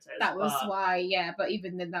black princess. That was why, yeah. But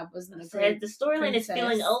even then, that wasn't a great. The storyline is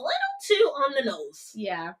feeling a little too on the nose.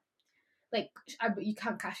 Yeah, like you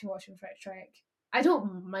can't catch me watching Shrek. I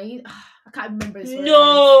don't mind. I can't remember this.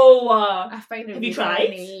 No, I find it. Have really you tried?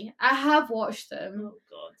 funny. I have watched them. Oh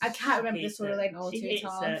God, I can't remember the storyline all too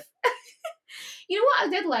tough. You know what I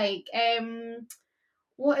did like?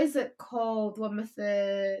 What is it called? The one with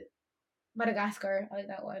the Madagascar. I like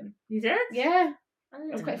that one. You did? Yeah,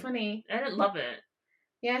 it was quite funny. I didn't love it.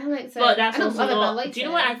 Yeah, I liked it. But that's also not. Do you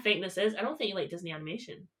know what I think this is? I don't think you like Disney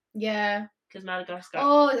animation. Yeah. Because Madagascar.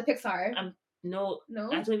 Oh, is it Pixar? No,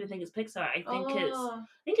 I don't even think it's Pixar. I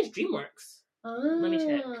think it's DreamWorks. Oh. Let me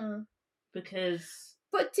check. Because.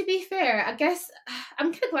 But to be fair, I guess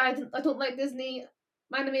I'm kind of glad I don't like Disney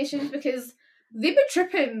animations because they've been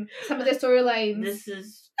tripping some of their storylines. This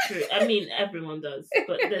is true. I mean, everyone does,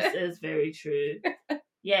 but this is very true.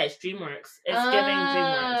 Yeah, it's DreamWorks. It's giving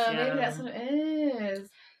DreamWorks. Yeah. Maybe that's what it is.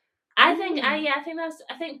 I think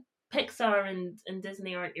Pixar and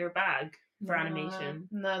Disney aren't your bag for animation.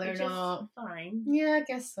 No, they're not. Fine. Yeah, I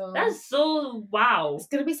guess so. That's so wow. It's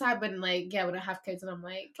gonna be sad when when I have kids and I'm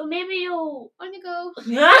like, but maybe you'll on you go.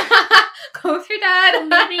 Go with your dad. Well,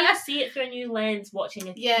 maybe you see it through a new lens, watching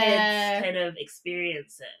a kid kind of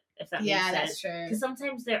experience it. If that makes sense. Yeah, that's true. Because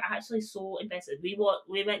sometimes they're actually so invested. We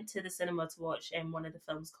went to the cinema to watch one of the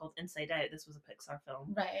films called Inside Out. This was a Pixar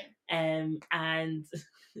film, right? And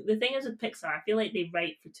the thing is with Pixar, I feel like they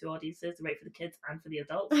write for two audiences. They write for the kids and for the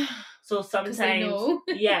adults. So sometimes,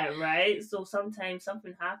 yeah, right. So sometimes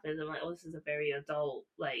something happens. I'm like, oh, this is a very adult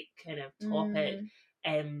kind of topic.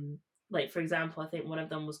 Like for example, I think one of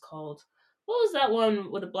them was called. What was that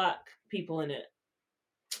one with the black people in it?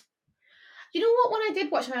 You know what one I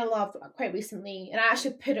did watch and I loved quite recently, and I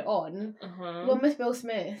actually put it on. One with Will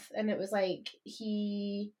Smith, and it was like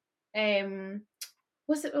he,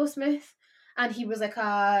 was it Will Smith? And he was like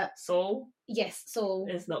a Soul. Yes, Soul.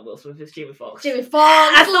 It's not Will Smith. It's Jamie Foxx. Jamie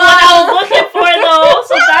Foxx. That's the one I was looking for, though.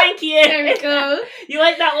 So thank you. There we go. You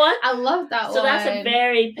like that one? I love that one. So that's a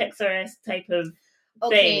very Pixar-esque type of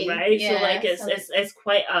thing, right? Yeah, so like it's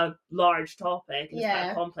quite a large topic, it's quite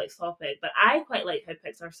a complex topic, but I quite like how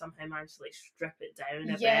Pixar somehow managed to strip it down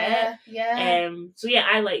a bit. So yeah,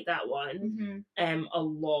 I like that one a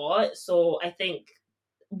lot. So I think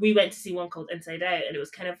we went to see one called Inside Out, and it was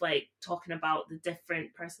kind of like talking about the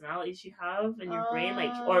different personalities you have in your brain,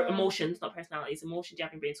 or emotions, not personalities, emotions you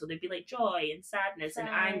have in your brain. So they'd be like joy and sadness and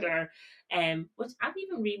anger, which I've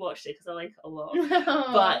even rewatched it because I like it a lot.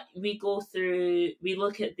 But we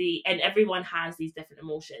look at and everyone has these different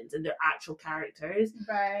emotions and they're actual characters,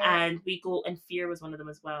 right? And we go, and fear was one of them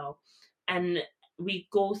as well, and we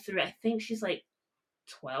go through. I think she's like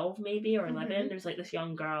 12 maybe or 11. There's like this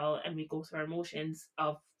young girl, and we go through her emotions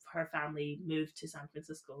of her family moved to San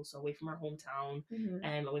Francisco, so away from her hometown,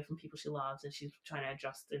 away from people she loves, and she's trying to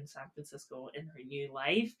adjust in San Francisco in her new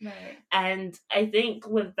life. Right. And I think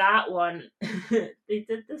with that one they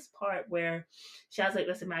did this part where she has like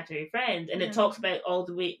this imaginary friend, and it talks about all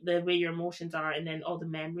the way your emotions are, and then all the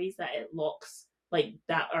memories that it locks, like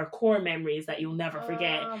that are core memories that you'll never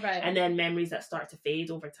forget, and then memories that start to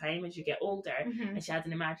fade over time as you get older. And she had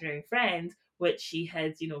an imaginary friend which she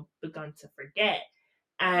had begun to forget,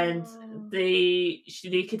 and they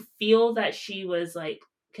could feel that she was like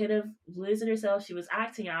kind of losing herself. She was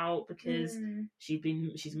acting out because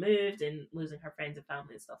she's moved and losing her friends and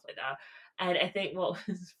family and stuff like that. And I think what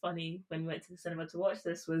was funny when we went to the cinema to watch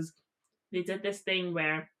this was they did this thing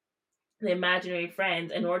where the imaginary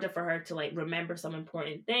friend, in order for her to like remember some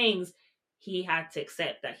important things, he had to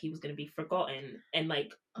accept that he was going to be forgotten and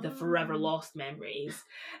like the forever lost memories.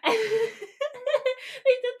 And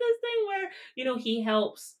they did this thing where he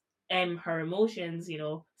helps her emotions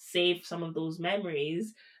save some of those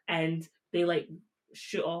memories, and they like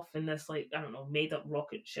shoot off in this like, I don't know, made up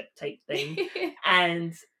rocket ship type thing.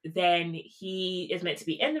 And then he is meant to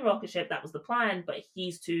be in the rocket ship. That was the plan, but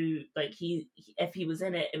he's too like if he was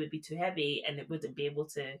in it, it would be too heavy and it wouldn't be able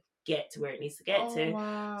to get to where it needs to get to.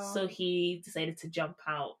 Wow. So he decided to jump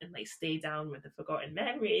out and like stay down with the forgotten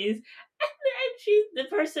memories. And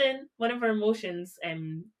then one of her emotions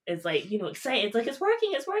is like, excited. It's like, it's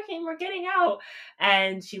working, we're getting out.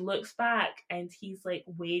 And she looks back and he's like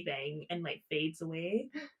waving and like fades away.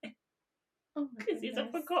 Because he's a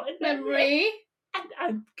forgotten memory. And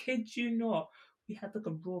I kid you not, we had like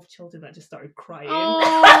a row of children that just started crying. And the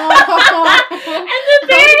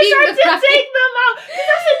parents had to take them out. Because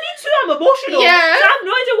I said, me too am emotional. Yeah. So I have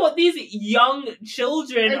no idea what these young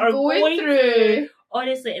children are going through.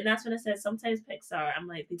 Honestly, and that's when I said sometimes Pixar, I'm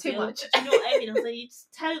like, too much. Do you know what I mean? I was like,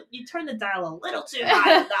 you turn the dial a little too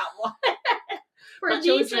high on that one. For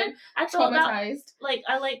children, I thought traumatized.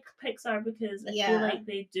 I like Pixar because I feel like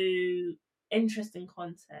they do interesting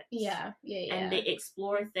concepts. Yeah. And they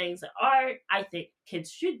explore things that I think kids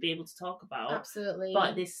should be able to talk about. Absolutely.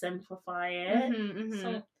 But they simplify it.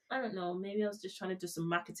 So I don't know. Maybe I was just trying to do some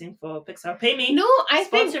marketing for Pixar. Pay me. No, I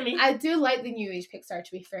Sponsor think me. I do like the new age Pixar,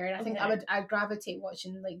 to be fair, and I think I'd gravitate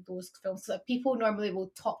watching like those films. So, like, people normally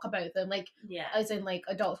will talk about them, like as in like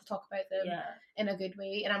adults will talk about them in a good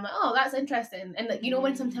way, and I'm like, oh, that's interesting. And like, you know,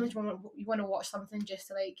 when sometimes you want to watch something just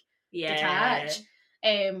to like detach.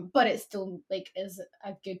 But it still like is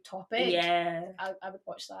a good topic. Yeah, I would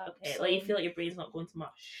watch that. Okay, so. Like you feel like your brain's not going to mush.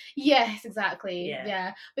 Yes, exactly.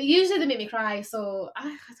 Yeah, but usually they make me cry, so I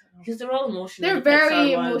don't know. Because they're all emotional. They're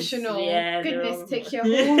very emotional. Yeah, goodness, take your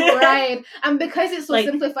whole ride, and because it's so like,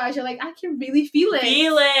 simplified, you're like, I can really feel it.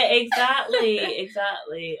 Exactly.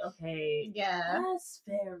 Okay. Yeah, that's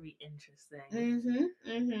very interesting.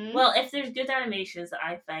 Well, if there's good animations that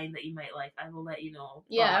I find that you might like, I will let you know.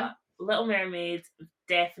 Yeah. Little Mermaid,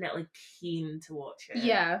 definitely keen to watch it.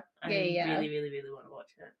 Yeah. I really, really, really want to watch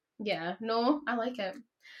it. Yeah. No, I like it.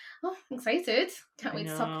 Oh, I'm excited. Can't wait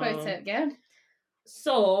to talk about it again.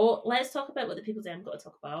 So, let's talk about what the People's Dem got to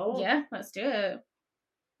talk about. Yeah, let's do it.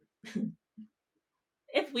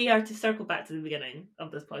 If we are to circle back to the beginning of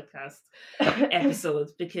this podcast episode,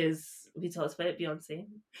 because we talked about Beyonce,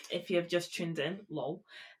 if you have just tuned in, lol.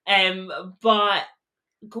 But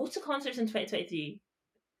go to concerts in 2023.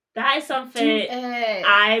 That is something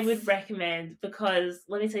I would recommend, because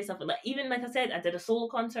let me tell you something. Like, even like I said, I did a solo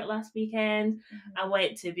concert last weekend. I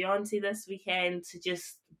went to Beyonce this weekend to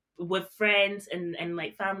just with friends and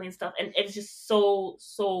like family and stuff, and it was just so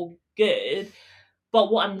good.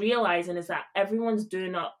 But what I'm realizing is that everyone's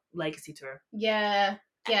doing a legacy tour. Yeah,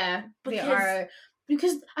 they are.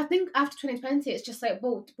 Because I think after 2020, it's just like,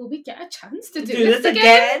 well, will we get a chance to do this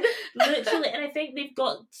again? Literally, and I think they've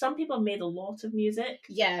got, some people have made a lot of music.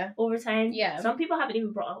 Yeah. Over time. Yeah. Some people haven't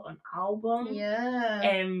even brought out an album.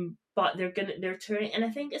 Yeah. But they're touring, and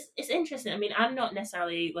I think it's interesting. I mean, I'm not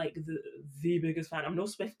necessarily like the biggest fan. I'm no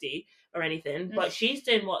Swiftie or anything, but she's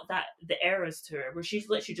doing the Eras tour, where she's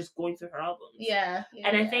literally just going through her albums. Yeah.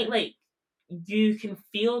 And I think like you can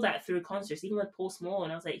feel that through concerts, even with Post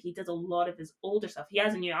Malone. I was like, he did a lot of his older stuff. He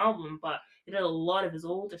has a new album, but he did a lot of his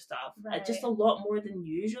older stuff. Right. Just a lot more than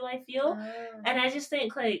usual, I feel. And I just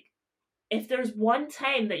think, like, if there's one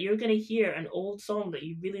time that you're going to hear an old song that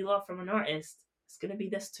you really love from an artist, it's going to be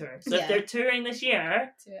this tour. So if they're touring this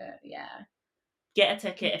year, get a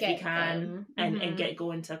ticket if you can, and get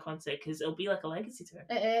going to a concert, because it'll be like a legacy tour.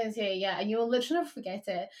 It is, yeah, and you'll literally never forget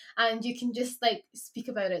it, and you can just like speak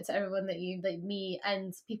about it to everyone that you like meet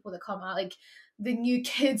and people that come out, like the new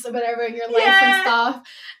kids or whatever in your life and stuff,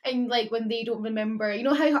 and like when they don't remember, you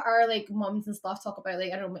know how our like mums and stuff talk about,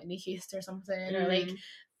 like, I don't know, Whitney Houston or something, or like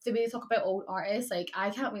the way they talk about old artists. Like, I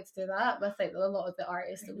can't wait to do that with like a lot of the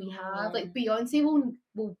artists that we have. Like Beyonce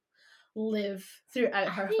will live throughout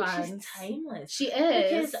her fans. She's timeless. She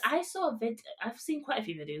is. Because I saw a video, I've seen quite a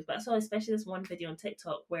few videos, but I saw especially this one video on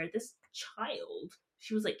TikTok where this child,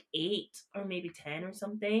 she was like 8 or maybe 10 or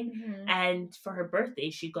something, and for her birthday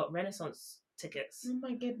she got Renaissance tickets. Oh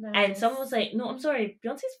my goodness. And someone was like, no, I'm sorry,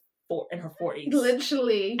 Beyonce's in her 40s.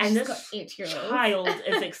 Literally. And this got 8-year-olds. child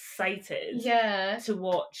is excited to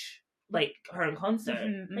watch like her in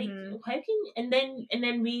concert. Like, how can, and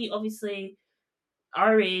then we obviously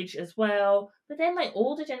our age as well, but then like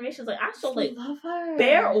older generations, like I saw like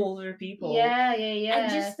bare older people. Yeah.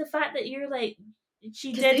 And just the fact that you're like,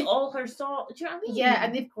 she did all her songs. Do you know what I mean? Yeah,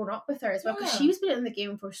 and they've grown up with her as well, because she's been in the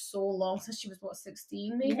game for so long, since she was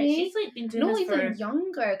 16 maybe. Yeah, she's like been doing this even for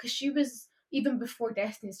younger, because she was even before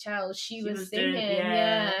Destiny's Child. She was singing.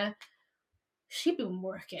 Yeah. She's been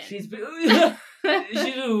working. She's been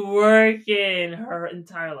working her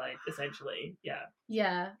entire life, essentially. Yeah.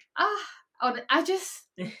 I just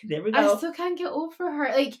there we go. I still can't get over her.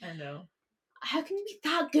 Like, I know. How can you be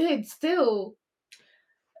that good still?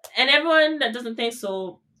 And everyone that doesn't think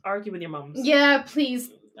so, argue with your mums. Yeah, please.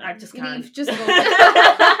 I just can't. Leave. Just go.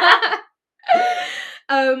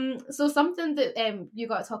 So something that you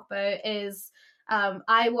got to talk about is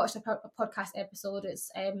I watched a podcast episode.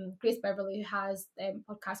 It's Grace Beverley, who has a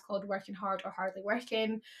podcast called Working Hard or Hardly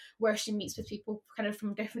Working, where she meets with people kind of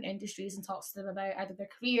from different industries and talks to them about either their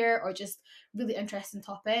career or just really interesting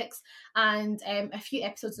topics. And a few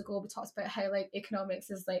episodes ago, we talked about how like economics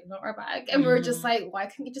is like not our bag, and we're just like, why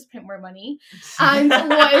can't you just print more money? And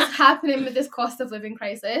what is happening with this cost of living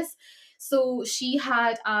crisis? So she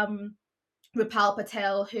had Rupal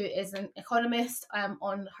Patel, who is an economist, on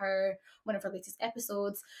one of her latest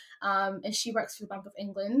episodes, and she works for the Bank of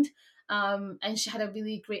England, and she had a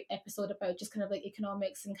really great episode about just kind of like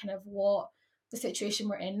economics and kind of what the situation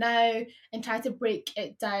we're in now, and try to break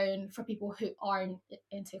it down for people who aren't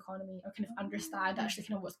into economy or kind of understand actually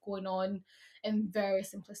kind of what's going on in very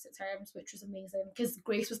simplistic terms, which was amazing, because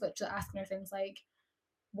Grace was literally asking her things like,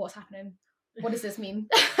 what's happening? What does this mean?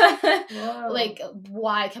 Like,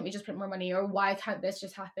 why can't we just print more money, or why can't this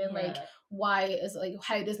just happen? Like, why is like,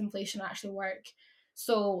 how does inflation actually work?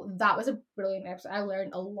 So that was a brilliant episode. I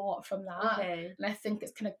learned a lot from that, and I think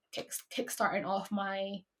it's kind of kickstarting off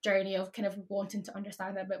my journey of kind of wanting to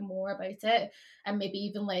understand a bit more about it, and maybe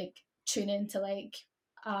even like tune into like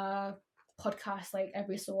podcast like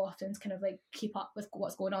every so often to kind of like keep up with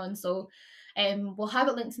what's going on. So we'll have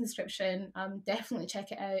it linked in the description. Definitely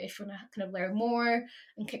check it out if you want to kind of learn more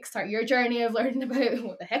and kickstart your journey of learning about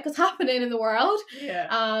what the heck is happening in the world.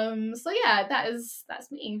 So yeah, that's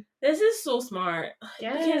me. This is so smart.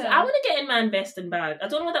 Because I want to get in my investing bag. I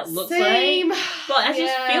don't know what that looks like, but I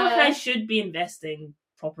just feel like I should be investing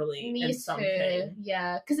properly in something.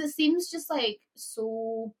 Because it seems just like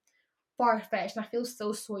so far-fetched, and I feel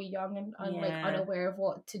still so young and like unaware of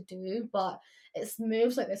what to do, but it's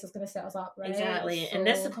moves like this is going to set us up, right? Exactly. So, in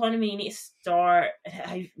this economy, you need to start.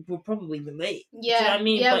 We're probably late. Do you know what I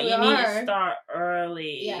mean? But you need to start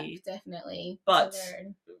early. Yeah, definitely. But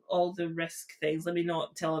all the risk things, let me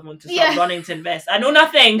not tell everyone to start running to invest. I know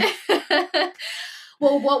nothing.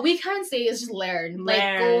 Well, what we can say is just learn.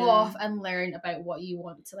 Like, go off and learn about what you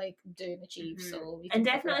want to like do and achieve. So we can and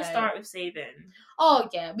definitely start with saving. Oh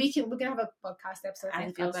yeah, we're gonna have a podcast episode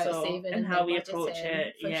about saving and how we approach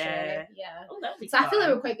it. For sure. Yeah. Oh, that'd be fun. I feel like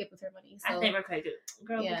we're quite good with our money. So. I think we're quite good.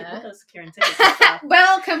 Girl, look at us securing tickets and stuff.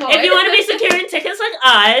 Well, come on. If you want to be securing tickets like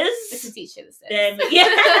us, we can teach you this. Then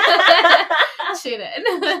tune in.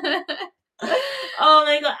 Oh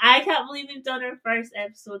my god, I can't believe we've done our first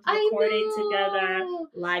episode recording together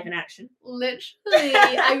live in action. Literally.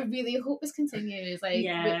 I really hope this continues. Like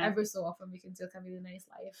every so often we can do a really nice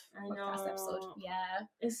live podcast episode. Yeah.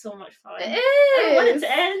 It's so much fun. It is. I want it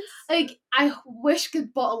to end. Like, I wish we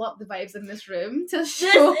could bottle up the vibes in this room to show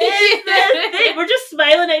you. The thing. We're just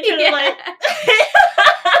smiling at each other like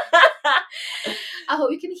I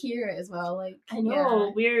hope you can hear it as well. Like, I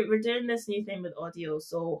know we're doing this new thing with audio,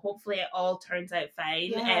 so hopefully it all turns out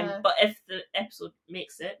fine. But if the episode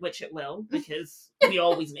makes it, which it will, because we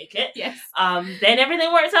always make it, then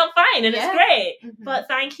everything works out fine and it's great. But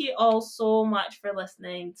thank you all so much for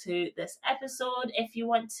listening to this episode. If you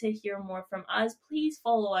want to hear more from us, please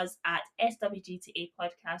follow us at SWGTA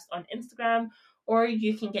Podcast on Instagram, or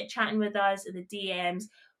you can get chatting with us in the DMs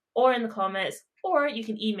or in the comments, or you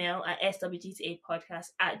can email at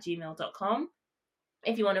swgtapodcast@gmail.com.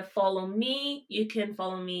 If you want to follow me, you can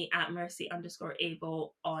follow me at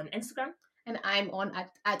Mercy_Able on Instagram. And I'm on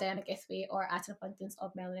at Diana Githway or at Abundance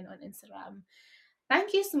of Melanin on Instagram.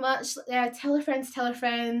 Thank you so much. Tell a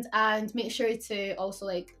friend, and make sure to also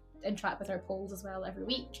like interact with our polls as well every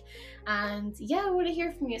week. And I want to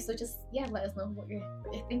hear from you, so just let us know what you're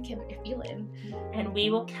thinking, what you're feeling, and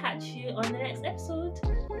we will catch you on the next episode.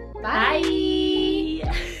 Bye.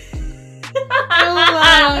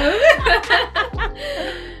 Bye.